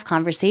have to have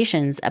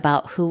conversations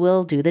about who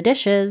will do the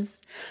dishes,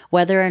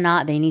 whether or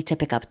not they need to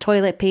pick up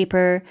toilet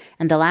paper,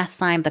 and the last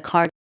time the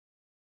car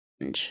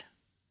changed?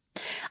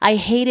 I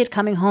hated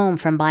coming home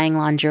from buying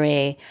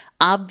lingerie,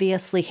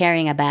 obviously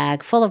carrying a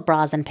bag full of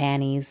bras and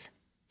panties.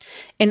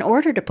 In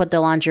order to put the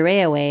lingerie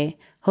away,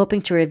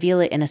 hoping to reveal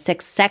it in a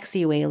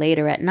sexy way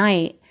later at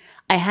night,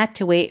 I had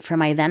to wait for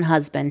my then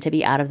husband to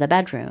be out of the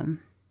bedroom.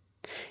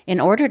 In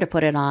order to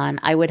put it on,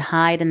 I would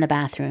hide in the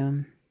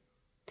bathroom.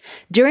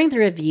 During the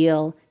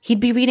reveal, He'd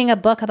be reading a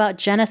book about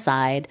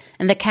genocide,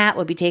 and the cat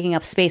would be taking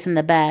up space in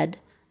the bed.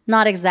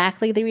 Not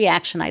exactly the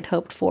reaction I'd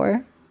hoped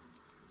for.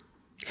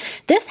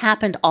 This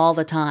happened all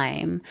the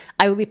time.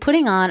 I would be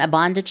putting on a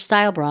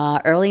bondage-style bra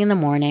early in the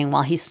morning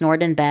while he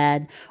snored in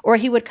bed, or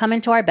he would come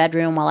into our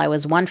bedroom while I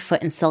was 1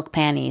 foot in silk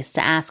panties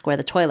to ask where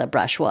the toilet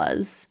brush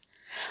was.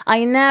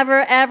 I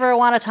never, ever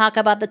want to talk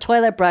about the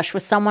toilet brush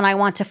with someone I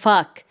want to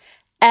fuck.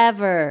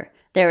 Ever.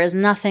 There is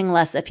nothing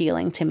less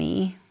appealing to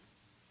me.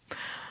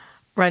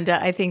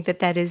 Randa, I think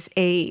that is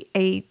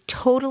a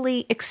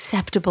totally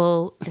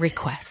acceptable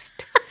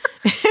request.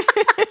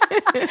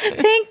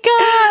 Thank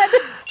God.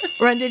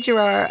 Randa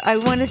Jarrar, I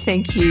want to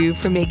thank you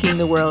for making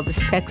the world a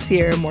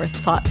sexier, more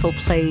thoughtful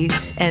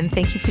place. And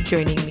thank you for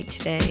joining me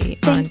today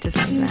on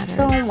Design Matters.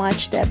 Thank you so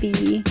much,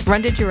 Debbie.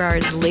 Randa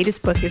Jarrar's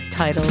latest book is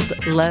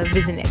titled Love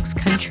is an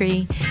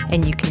Ex-Country,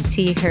 and you can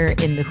see her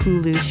in the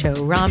Hulu show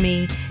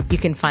Rami. You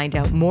can find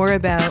out more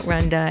about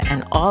Randa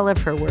and all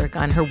of her work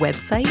on her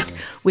website,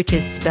 which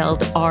is spelled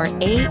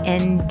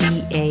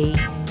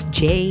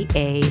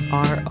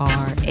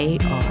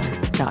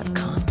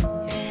RandaJarrar.com.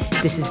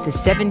 This is the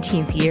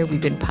 17th year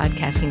we've been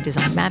podcasting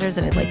Design Matters,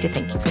 and I'd like to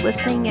thank you for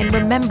listening. And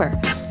remember,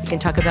 we can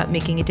talk about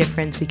making a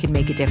difference, we can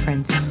make a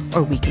difference,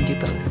 or we can do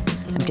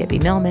both. I'm Debbie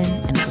Millman,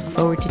 and I look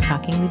forward to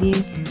talking with you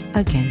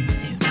again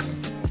soon.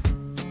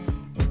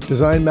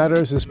 Design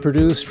Matters is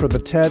produced for the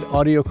TED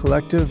Audio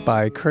Collective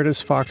by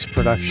Curtis Fox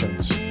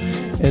Productions.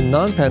 In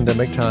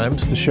non-pandemic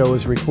times, the show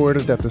is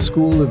recorded at the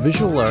School of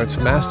Visual Arts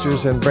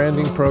Masters and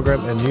Branding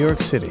Program in New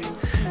York City,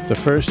 the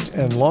first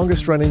and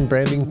longest-running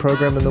branding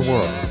program in the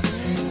world.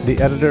 The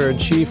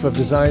editor-in-chief of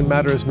Design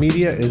Matters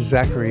Media is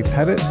Zachary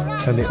Pettit,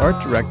 and the art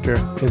director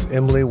is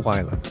Emily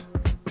Weiland.